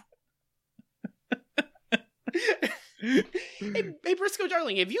 Hey, Briscoe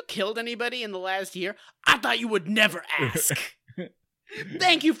Darling, have you killed anybody in the last year? I thought you would never ask.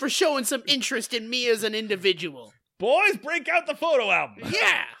 Thank you for showing some interest in me as an individual. Boys, break out the photo album.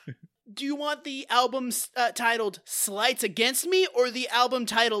 Yeah. Do you want the album titled Slights Against Me or the album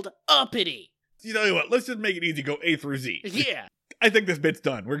titled Uppity? You know what? Let's just make it easy. Go A through Z. Yeah. I think this bit's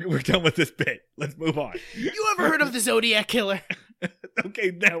done. We're done with this bit. Let's move on. You ever heard of the Zodiac Killer?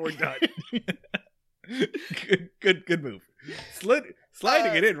 Okay, now we're done. Good move.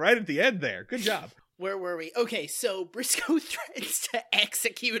 Sliding it in right at the end there. Good job. Where were we? Okay, so Briscoe threatens to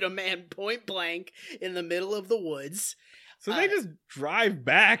execute a man point blank in the middle of the woods. So they just drive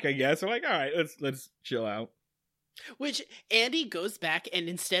back, I guess. They're like, all right, let's chill out. Which Andy goes back, and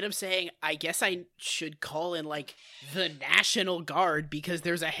instead of saying, I guess I should call in, like, the National Guard because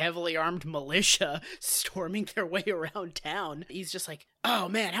there's a heavily armed militia storming their way around town, he's just like, oh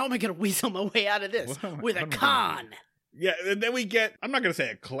man, how am I going to weasel my way out of this? With a con. Yeah, and then we get, I'm not going to say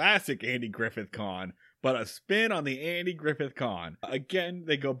a classic Andy Griffith con, but a spin on the Andy Griffith con. Again,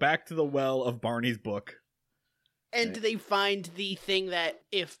 they go back to the well of Barney's book. And they find the thing that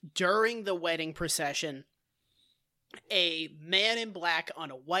if during the wedding procession, a man in black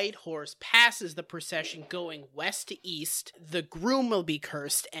on a white horse passes the procession going west to east, the groom will be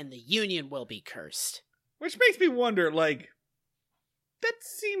cursed and the union will be cursed. Which makes me wonder, like, that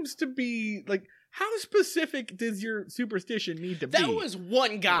seems to be, like, how specific does your superstition need to be? That was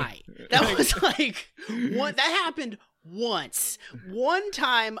one guy. That was like, that happened once. One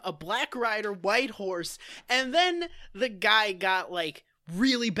time, a black rider, white horse, and then the guy got, like,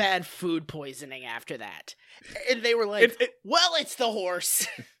 really bad food poisoning after that. And they were like, well, it's the horse.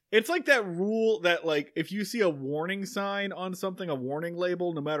 It's like that rule that, like, if you see a warning sign on something, a warning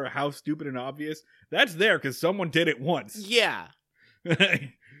label, no matter how stupid and obvious, that's there because someone did it once. Yeah.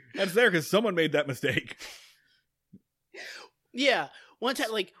 That's there because someone made that mistake. Yeah. One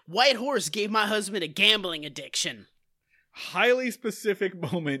time, like, white horse gave my husband a gambling addiction. Highly specific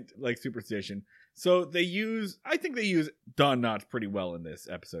moment, like, superstition. So I think they use Don Knotts pretty well in this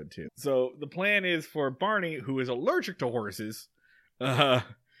episode too. So the plan is for Barney, who is allergic to horses,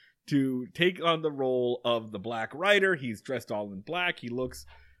 to take on the role of the Black Rider. He's dressed all in black. He looks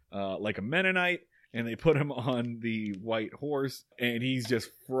like a Mennonite, and they put him on the white horse, and he's just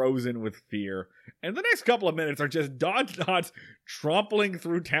frozen with fear. And the next couple of minutes are just Don Knotts trampling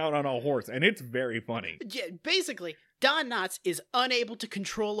through town on a horse, and it's very funny. Yeah, basically, Don Knotts is unable to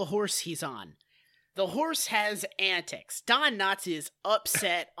control a horse he's on. The horse has antics. Don Knotts is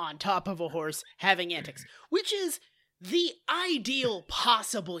upset on top of a horse having antics, which is the ideal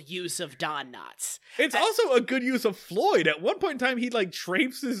possible use of Don Knotts. It's also a good use of Floyd. At one point in time, he, like,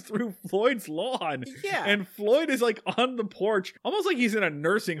 traipses through Floyd's lawn. Yeah. And Floyd is, like, on the porch, almost like he's in a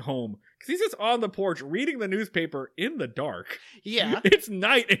nursing home. Because he's just on the porch reading the newspaper in the dark. Yeah. It's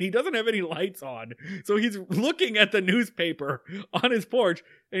night and he doesn't have any lights on. So he's looking at the newspaper on his porch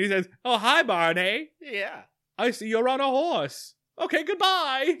and he says, oh, hi, Barney. Yeah. I see you're on a horse. Okay,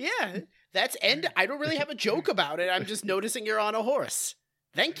 goodbye. Yeah. That's end. I don't really have a joke about it. I'm just noticing you're on a horse.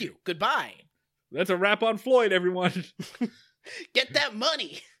 Thank you. Goodbye. That's a wrap on Floyd, everyone. Get that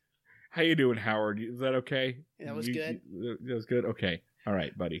money. How you doing, Howard? Is that okay? That was good. That was good? Okay. All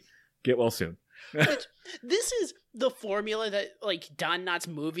right, buddy. Get well soon. This is the formula that, like, Don Knotts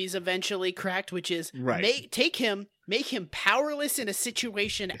movies eventually cracked, which is make him powerless in a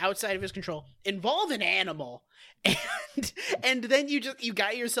situation outside of his control, involve an animal, and then you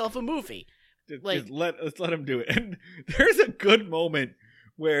got yourself a movie. Let's let him do it. And there's a good moment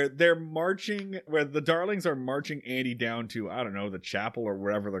where where the Darlings are marching Andy down to, I don't know, the chapel or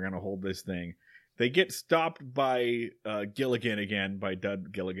wherever they're going to hold this thing. They get stopped by Gilligan again, by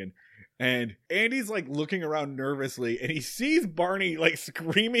Dud Gilligan. And Andy's like looking around nervously, and he sees Barney like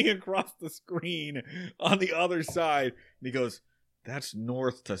screaming across the screen on the other side. And he goes, "That's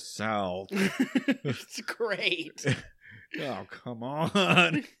north to south." It's great. Oh, come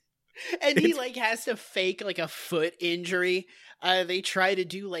on. And he like has to fake like a foot injury. They try to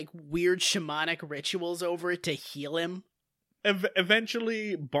do like weird shamanic rituals over it to heal him.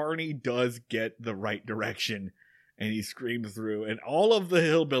 Eventually, Barney does get the right direction. And he screams through, and all of the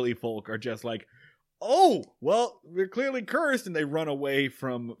hillbilly folk are just like, "Oh, well, we're clearly cursed," and they run away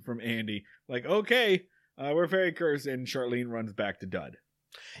from Andy. Like, okay, we're very cursed, and Charlene runs back to Dud.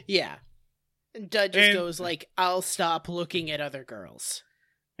 Yeah. And Dud just goes like, "I'll stop looking at other girls."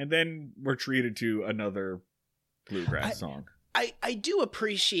 And then we're treated to another bluegrass song. I do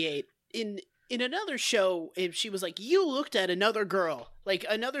appreciate, in another show, if she was like, "You looked at another girl," like,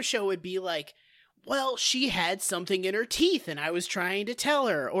 another show would be like, "Well, she had something in her teeth and I was trying to tell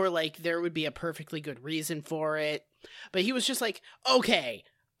her," or like there would be a perfectly good reason for it. But he was just like, "Okay,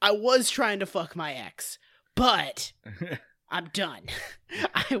 I was trying to fuck my ex, but I'm done.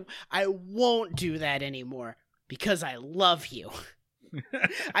 I won't do that anymore because I love you."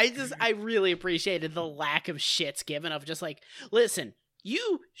 I really appreciated the lack of shits given of just like, "Listen,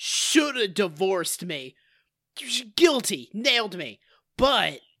 you should have divorced me. You're guilty, nailed me,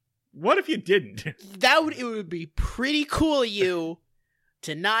 but what if you didn't?" It would be pretty cool of you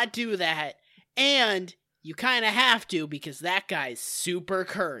to not do that, and you kind of have to because that guy's super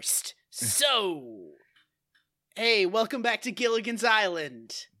cursed. So, hey, welcome back to Gilligan's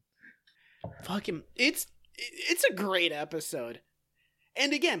Island. Fucking, it's a great episode.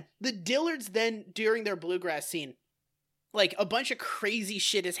 And again, the Dillards then, during their bluegrass scene, like, a bunch of crazy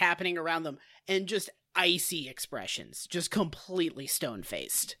shit is happening around them, and just icy expressions, just completely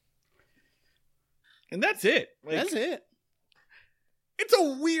stone-faced. And that's it. Like, that's it. It's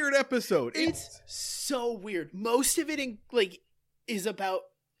a weird episode. It's so weird. Most of it, is about...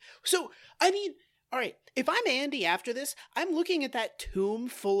 So, I mean, all right, if I'm Andy after this, I'm looking at that tomb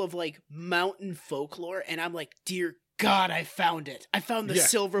full of, like, mountain folklore, and I'm like, dear God, I found it. I found the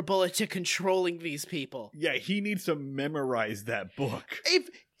silver bullet to controlling these people. Yeah, he needs to memorize that book.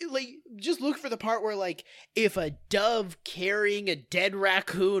 Just look for the part where, like, if a dove carrying a dead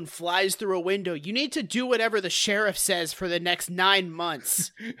raccoon flies through a window, you need to do whatever the sheriff says for the next 9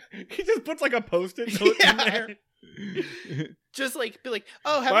 months. He just puts, like, a Post-it note in there. Just, like, be like,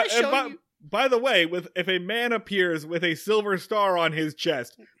 "Oh, have I shown you?" By the way, if a man appears with a silver star on his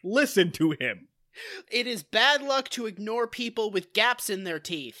chest, listen to him. It is bad luck to ignore people with gaps in their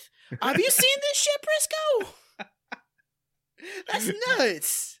teeth. Have you seen this shit, Briscoe? That's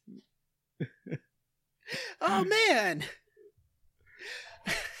nuts. Oh, man.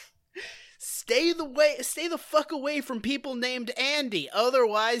 Stay the fuck away from people named Andy.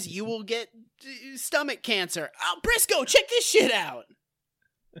 Otherwise, you will get stomach cancer. Oh, Briscoe, check this shit out.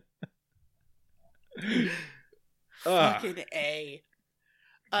 Fucking A.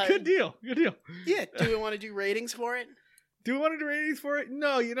 Good deal. Yeah, do we want to do ratings for it? Do we want to do ratings for it?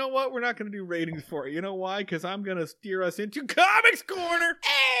 No, you know what? We're not going to do ratings for it. You know why? Because I'm going to steer us into Comics Corner.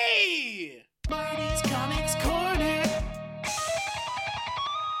 Hey! Marty's Comics Corner.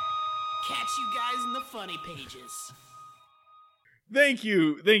 Catch you guys in the funny pages. Thank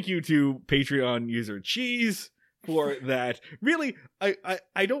you to Patreon user Cheese for that. Really, I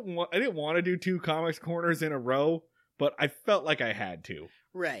didn't want to do 2 Comics Corners in a row, but I felt like I had to.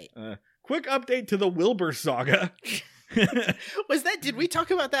 Right. Quick update to the Wilbur saga. Did we talk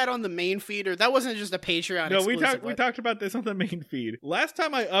about that on the main feed, or that wasn't just a Patreon exclusive? We talked about this on the main feed. Last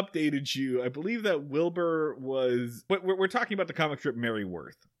time I updated you, I believe that Wilbur was... We're talking about the comic strip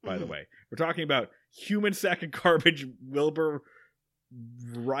Merryworth, by the way. We're talking about human sack of garbage Wilbur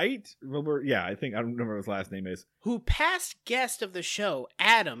Wright? Wilbur, yeah, I don't remember what his last name is. Who past guest of the show,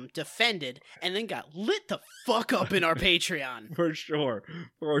 Adam, defended and then got lit the fuck up in our Patreon. For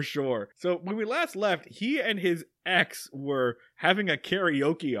sure. So when we last left, he and his ex were having a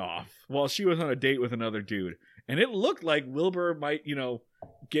karaoke off while she was on a date with another dude. And it looked like Wilbur might,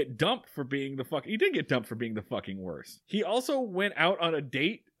 get dumped for being he did get dumped for being the fucking worst. He also went out on a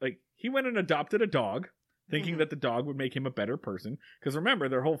date, he went and adopted a dog, thinking that the dog would make him a better person. Because remember,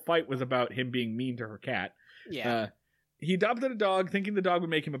 their whole fight was about him being mean to her cat. Yeah. he adopted a dog thinking the dog would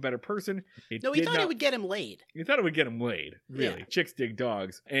make him a better person. No, he thought it would get him laid. He thought it would get him laid. Really. Yeah. Chicks dig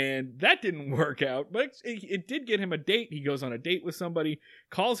dogs. And that didn't work out. But it did get him a date. He goes on a date with somebody,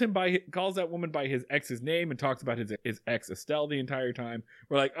 calls that woman by his ex's name, and talks about his ex Estelle the entire time.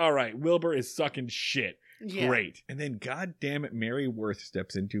 We're like, all right, Wilbur is sucking shit. Yeah. Great. And then, god damn it, Mary Worth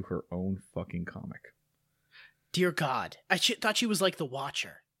steps into her own fucking comic. Dear God. I thought she was like the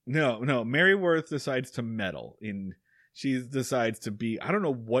Watcher. No. Mary Worth decides to meddle in... She decides to be, I don't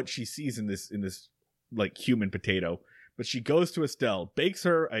know what she sees in this like human potato, but she goes to Estelle, bakes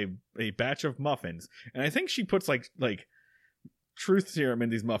her a batch of muffins, and I think she puts like truth serum in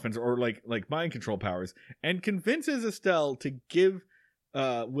these muffins or like mind control powers, and convinces Estelle to give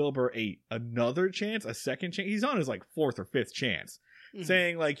Wilbur another chance, a second chance. He's on his like fourth or fifth chance,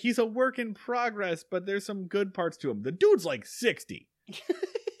 saying like he's a work in progress, but there's some good parts to him. The dude's like 60.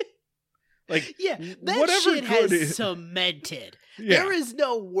 Like, yeah, that shit has cemented. Yeah. There is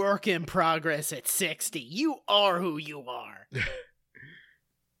no work in progress at 60. You are who you are.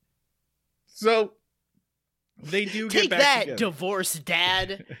 So they do Take get back that, together. Divorced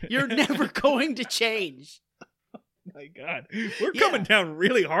dad. You're never going to change. My God, we're coming down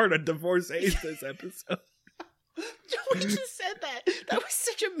really hard on divorcees this episode. We just said that. That was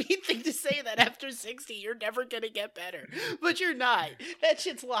such a mean thing to say, that after 60 you're never gonna get better. But you're not. That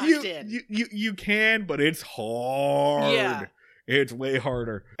shit's locked in. You can, but it's hard. Yeah. It's way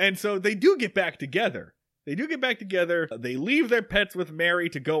harder. And so they do get back together. They leave their pets with Mary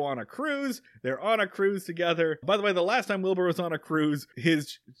to go on a cruise. They're on a cruise together. By the way, the last time Wilbur was on a cruise,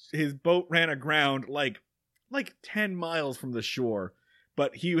 his boat ran aground like 10 miles from the shore.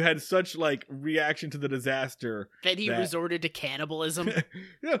 But he had such like reaction to the disaster that he resorted to cannibalism.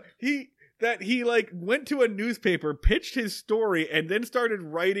 He like went to a newspaper, pitched his story, and then started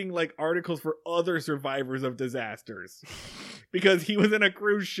writing like articles for other survivors of disasters because he was in a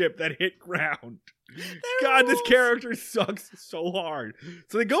cruise ship that hit ground. God, this character sucks so hard.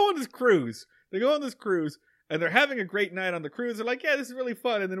 So they go on this cruise. And they're having a great night on the cruise. They're like, yeah, this is really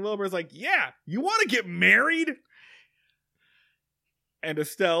fun. And then Wilbur's like, yeah, you want to get married? And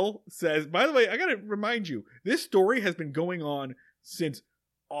Estelle says, by the way, I gotta remind you, this story has been going on since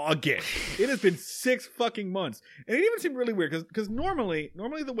August. It has been 6 fucking months. And it even seemed really weird because normally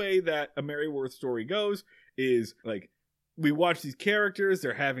the way that a Mary Worth story goes is like, we watch these characters,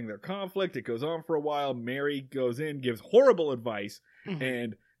 they're having their conflict, it goes on for a while, Mary goes in, gives horrible advice,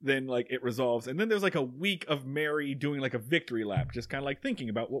 and then like it resolves, and then there's like a week of Mary doing like a victory lap, just kind of like thinking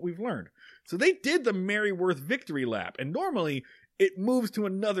about what we've learned. So they did the Mary Worth victory lap, and normally it moves to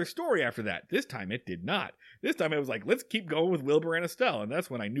another story after that. This time it did not. This time it was like, let's keep going with Wilbur and Estelle, and that's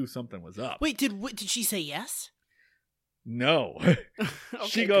when I knew something was up. Wait, did she say yes? No. Okay,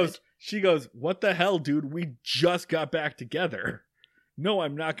 She goes, what the hell, dude? We just got back together. No,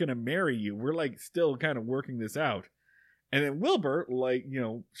 I'm not going to marry you. We're like still kind of working this out. And then Wilbur, like, you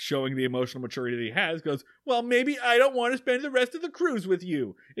know, showing the emotional maturity that he has, goes, well, maybe I don't want to spend the rest of the cruise with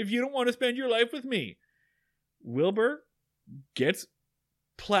you if you don't want to spend your life with me. Wilbur gets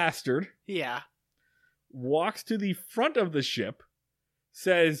plastered. Yeah. Walks to the front of the ship,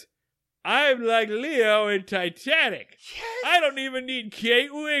 says, I'm like Leo in Titanic. Yes. I don't even need Kate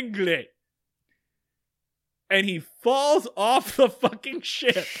Winslet. And he falls off the fucking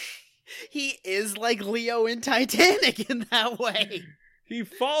ship. He is like Leo in Titanic in that way. He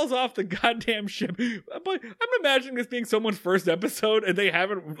falls off the goddamn ship. But I'm imagining this being someone's first episode and they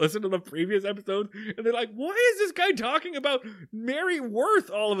haven't listened to the previous episodes. And they're like, why is this guy talking about Mary Worth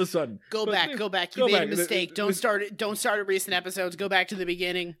all of a sudden? Go back. You made a mistake. Don't start at recent episodes. Go back to the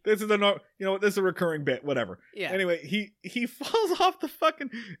beginning. This is this is a recurring bit, whatever. Yeah. Anyway, he falls off the fucking,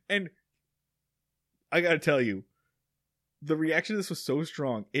 and I gotta tell you, the reaction to this was so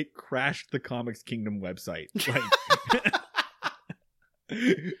strong, it crashed the Comics Kingdom website. Like,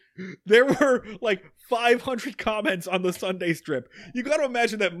 there were like 500 comments on the Sunday strip. You got to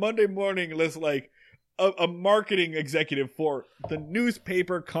imagine that Monday morning was like a marketing executive for the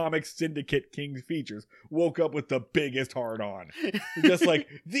newspaper Comics Syndicate King's Features woke up with the biggest hard on. Just like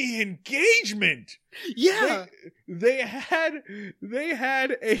the engagement. Yeah. They had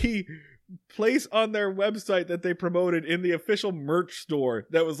a place on their website that they promoted in the official merch store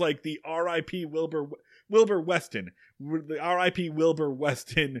that was like the R.I.P. Wilbur Weston, the R.I.P. Wilbur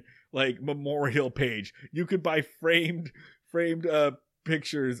Weston like memorial page. You could buy framed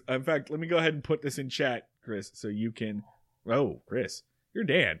pictures. In fact, let me go ahead and put this in chat, Chris, so you can. Oh, Chris, you're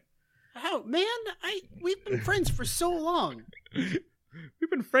Dan. Oh man, we've been friends for so long. We've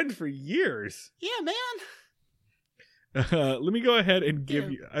been friends for years. Yeah, man. Let me go ahead and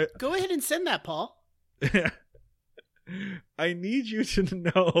give you. Go ahead and send that, Paul. I need you to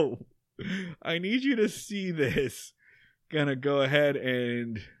know. I need you to see this. Gonna go ahead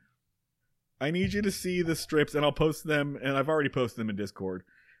and I need you to see the strips, and I'll post them, and I've already posted them in Discord,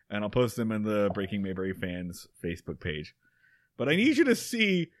 and I'll post them in the Breaking Mayberry fans Facebook page. But I need you to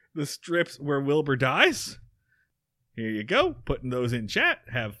see the strips where Wilbur dies. Here you go. Putting those in chat.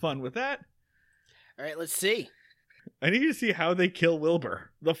 Have fun with that. All right, let's see. I need you to see how they kill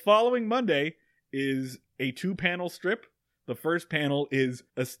Wilbur. The following Monday is a 2-panel strip. The first panel is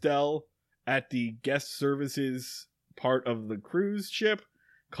Estelle at the guest services part of the cruise ship,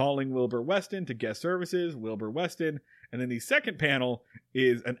 calling Wilbur Weston to guest services, Wilbur Weston. And then the second panel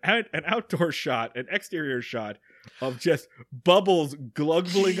is an outdoor shot, an exterior shot of just bubbles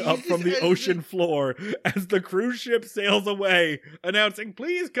gluggling up from the ocean floor as the cruise ship sails away, announcing,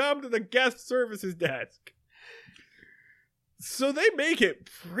 "Please come to the guest services desk." So they make it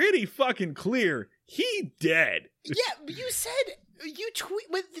pretty fucking clear he dead. Yeah, you said tweet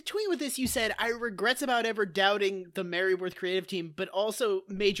with this. You said, "I regrets about ever doubting the Maryworth creative team, but also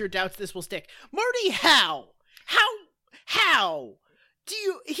major doubts this will stick." Marty, how do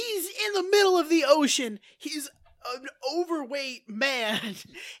you? He's in the middle of the ocean. He's an overweight man.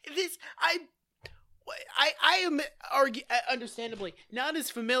 I am understandably not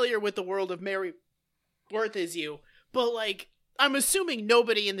as familiar with the world of Maryworth as you, but like, I'm assuming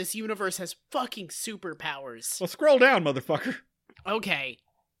nobody in this universe has fucking superpowers. Well, scroll down, motherfucker. Okay.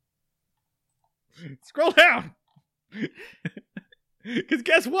 Scroll down. Because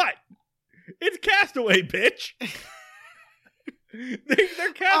guess what? It's Castaway, bitch.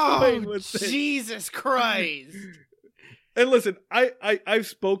 They're Castaways with this. Jesus Christ. And listen, I've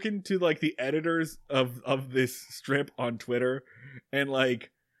spoken to like the editors of this strip on Twitter, and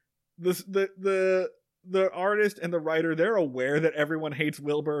like the artist and the writer, they're aware that everyone hates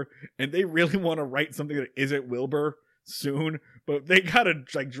Wilbur, and they really want to write something that isn't Wilbur soon, but they gotta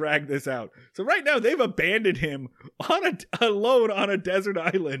like drag this out. So right now they've abandoned him alone on a desert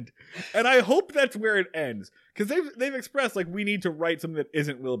island, and I hope that's where it ends, because they've expressed like, we need to write something that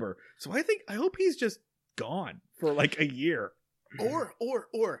isn't Wilbur. So I hope he's just gone for like a year. Or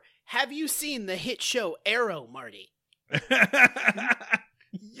have you seen the hit show Arrow, Marty?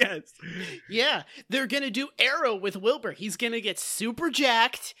 Yes. Yeah, they're gonna do Arrow with Wilbur. He's gonna get super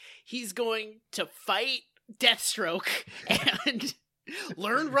jacked. He's going to fight Deathstroke and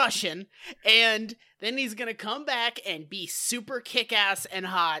learn Russian, and then he's gonna come back and be super kick-ass and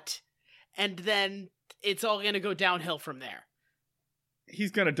hot, and then it's all gonna go downhill from there.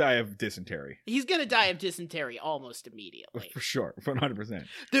 He's gonna die of dysentery. He's gonna die of dysentery almost immediately. For sure, 100%.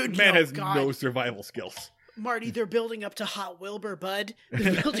 Dude, the man has no survival skills. Marty, they're building up to hot Wilbur, bud.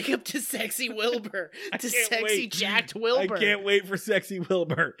 They're building up to sexy Wilbur. To sexy jacked Wilbur. I can't wait for sexy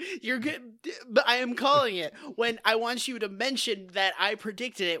Wilbur. You're good, but I am calling it. When I want you to mention that I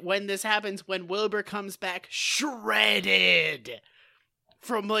predicted it when this happens, when Wilbur comes back shredded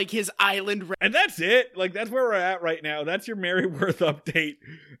from like his island. And that's it. Like, that's where we're at right now. That's your Maryworth update.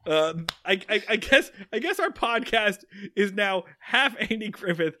 I guess our podcast is now half Andy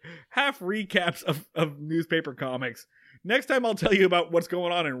Griffith, half recaps of newspaper comics. Next time I'll tell you about what's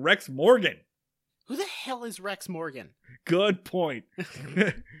going on in Rex Morgan. Who the hell is Rex Morgan? Good point.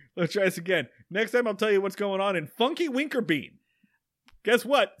 Let's try this again. Next time I'll tell you what's going on in Funky Winkerbean. Guess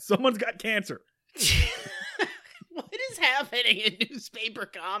what? Someone's got cancer. What is happening in newspaper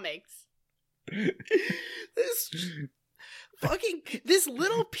comics? This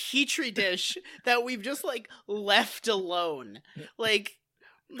little petri dish that we've just like left alone. Like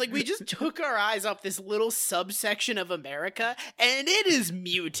we just took our eyes off this little subsection of America, and it is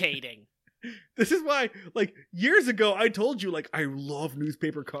mutating. This is why, like, years ago, I told you, like, I love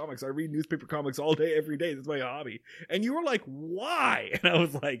newspaper comics. I read newspaper comics all day, every day. That's my hobby. And you were like, why? And I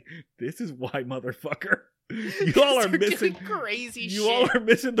was like, this is why, motherfucker. You all are missing crazy shit. You all are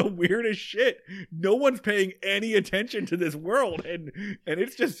missing the weirdest shit. No one's paying any attention to this world. And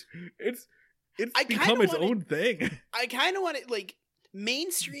it's just, it's become its own thing. I kind of want it, like,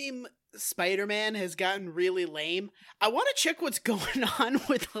 mainstream Spider-Man has gotten really lame. I want to check what's going on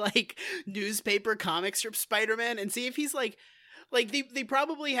with like newspaper comic strip Spider-Man and see if he's like they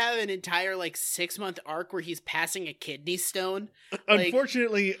probably have an entire like 6-month arc where he's passing a kidney stone.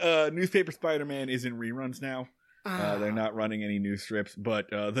 Unfortunately, newspaper Spider-Man is in reruns now. They're not running any new strips, but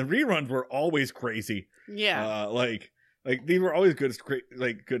the reruns were always crazy. Yeah, like these were always good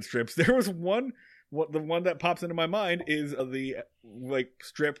strips. There was one. The one that pops into my mind is the like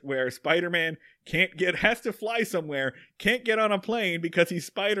strip where Spider-Man has to fly somewhere, can't get on a plane because he's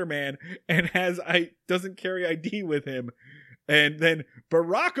Spider-Man and doesn't carry ID with him, And then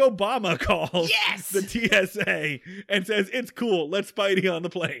Barack Obama calls Yes! the TSA and says, it's cool, let Spidey on the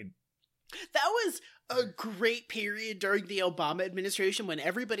plane. That was a great period during the Obama administration when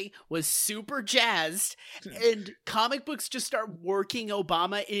everybody was super jazzed and comic books just start working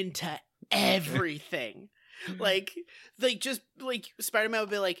Obama into everything. like Spider-Man would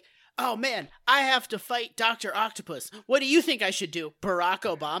be like, oh man, I have to fight Dr. Octopus. What do you think I should do, Barack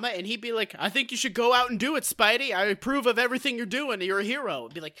Obama? And he'd be like, I think you should go out and do it, Spidey. I approve of everything you're doing. You're a hero.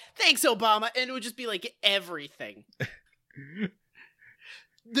 It'd be like, thanks, Obama. And it would just be like everything.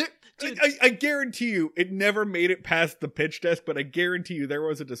 Dude. I guarantee you, it never made it past the pitch desk, but I guarantee you there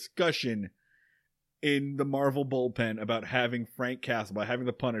was a discussion in the Marvel bullpen about having Frank Castle, by having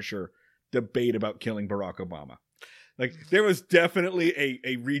the Punisher, debate about killing Barack Obama. Like, there was definitely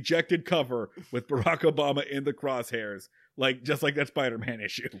a rejected cover with Barack Obama in the crosshairs, like just like that Spider-Man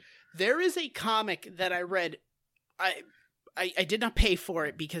issue. There is a comic that I read. I did not pay for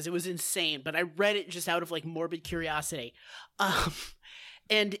it because it was insane, but I read it just out of like morbid curiosity.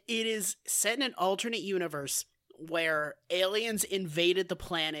 And it is set in an alternate universe where aliens invaded the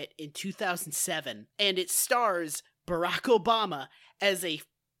planet in 2007, and it stars Barack Obama as a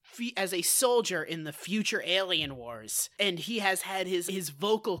soldier in the future alien wars, and he has had his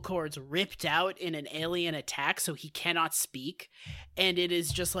vocal cords ripped out in an alien attack, so he cannot speak. And it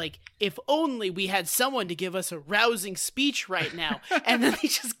is just like, if only we had someone to give us a rousing speech right now. And then they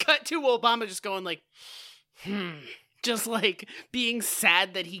just cut to Obama just going like, just like being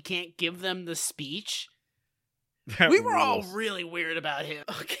sad that he can't give them the speech. We were all really weird about him.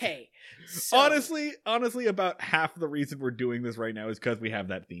 Okay. So, honestly, about half the reason we're doing this right now is because we have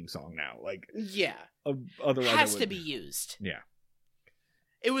that theme song now. Like, yeah, otherwise has to be used. Yeah,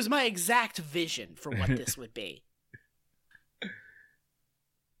 it was my exact vision for what this would be.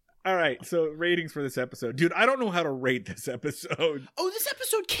 All right, so ratings for this episode, dude. I don't know how to rate this episode. Oh, this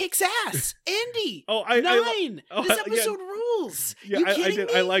episode kicks ass, Andy. 9. This episode rules. Yeah, you kidding I did.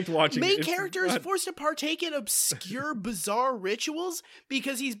 me? I liked watching. Main character is forced to partake in obscure, bizarre rituals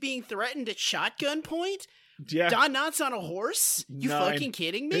because he's being threatened at shotgun point. Yeah, Don Knotts on a horse. You 9. fucking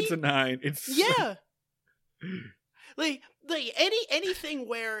kidding me? It's a 9. It's yeah. like anything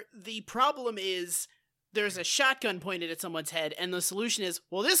where the problem is there's a shotgun pointed at someone's head, and the solution is,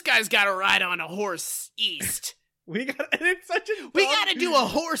 well, this guy's got to ride on a horse east. We got to do a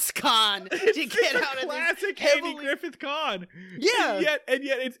horse con to get out of classic this Andy Griffith con. Yeah, and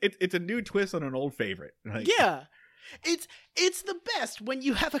yet it's a new twist on an old favorite. Like, yeah. It's the best when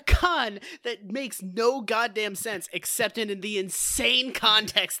you have a con that makes no goddamn sense except in the insane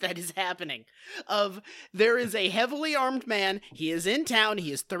context that is happening. Of, there is a heavily armed man, he is in town,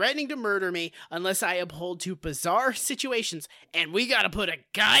 he is threatening to murder me unless I uphold two bizarre situations, and we gotta put a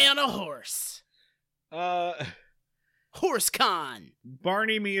guy on a horse. Horse con.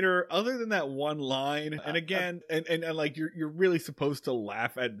 Barney meter, other than that one line, and again, and like you're really supposed to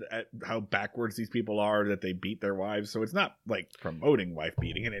laugh at how backwards these people are, that they beat their wives. So it's not like promoting wife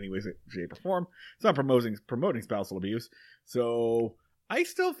beating in any way, shape, or form. It's not promoting spousal abuse. So I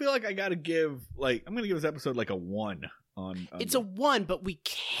still feel like I gotta give, like, I'm gonna give this episode like a 1 on it's a 1, but we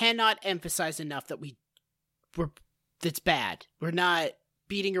cannot emphasize enough that that's bad. We're not,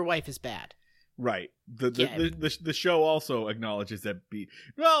 beating your wife is bad. Right. The show also acknowledges that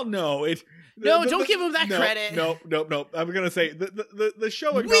don't give him that credit. No. I'm gonna say the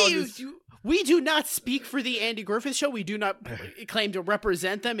show acknowledges. We do not speak for the Andy Griffith Show. We do not claim to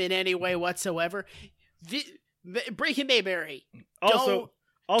represent them in any way whatsoever. Breaking Mayberry. Also,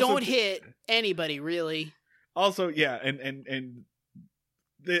 don't hit anybody, really. Also, yeah, and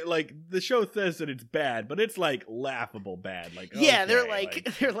the show says that it's bad, but it's like laughable bad. Like, yeah, okay,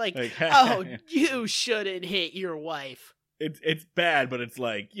 they're like, oh, you shouldn't hit your wife. It's bad, but it's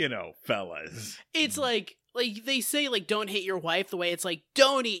like, fellas. It's like they say, like, don't hit your wife, the way it's like,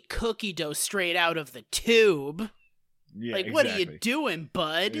 don't eat cookie dough straight out of the tube. Yeah, like, exactly. What are you doing,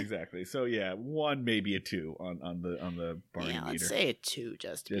 bud? Exactly. So yeah, 1, maybe a 2 on the Barney meter. Let's say a 2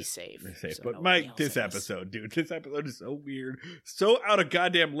 just to be safe. So but Mike, this episode is so weird, so out of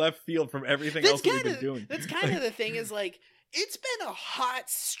goddamn left field from everything else we've been doing. That's kind of the thing, is like, it's been a hot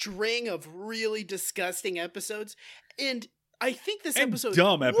string of really disgusting episodes, and I think this episode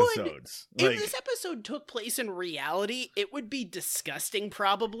dumb episodes. If this episode took place in reality, it would be disgusting,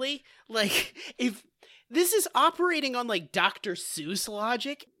 probably. Like, if this is operating on, like, Dr. Seuss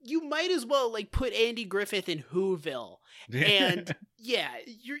logic, you might as well, like, put Andy Griffith in Whoville. And, yeah,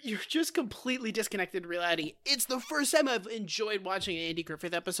 you're just completely disconnected in reality. It's the first time I've enjoyed watching an Andy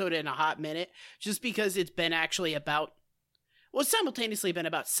Griffith episode in a hot minute, just because it's been actually about, well, simultaneously been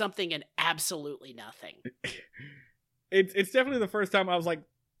about something and absolutely nothing. it's definitely the first time I was like,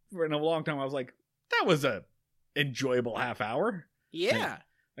 in a long time, I was like, that was a enjoyable half hour. Yeah.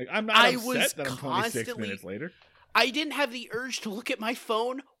 Like I'm not upset that I'm 26 minutes later. I didn't have the urge to look at my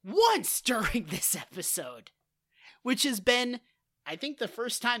phone once during this episode, which has been, I think, the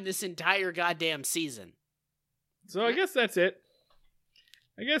first time this entire goddamn season. So I guess that's it.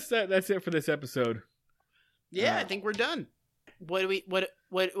 I guess that's it for this episode. Yeah, I think we're done. What do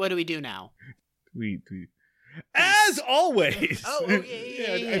we do now? As always. Oh,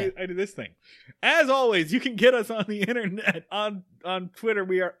 yeah. I do this thing. As always, you can get us on the internet. On Twitter,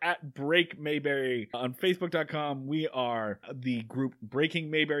 we are at Break Mayberry. On Facebook.com, we are the group Breaking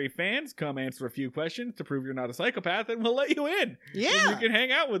Mayberry Fans. Come answer a few questions to prove you're not a psychopath, and we'll let you in. Yeah. You can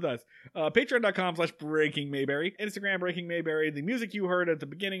hang out with us. Patreon.com/Breaking Mayberry. Instagram, Breaking Mayberry. The music you heard at the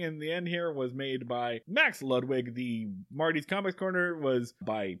beginning and the end here was made by Max Ludwig. The Marty's Comics Corner was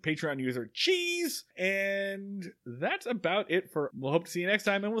by Patreon user Cheese. And that's about it for. We'll hope to see you next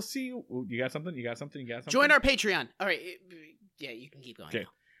time, and we'll see you. Ooh, you got something? Join our Patreon. All right. Yeah, you can keep going. Okay.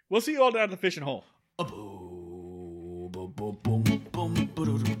 We'll see you all down at the fishing hole.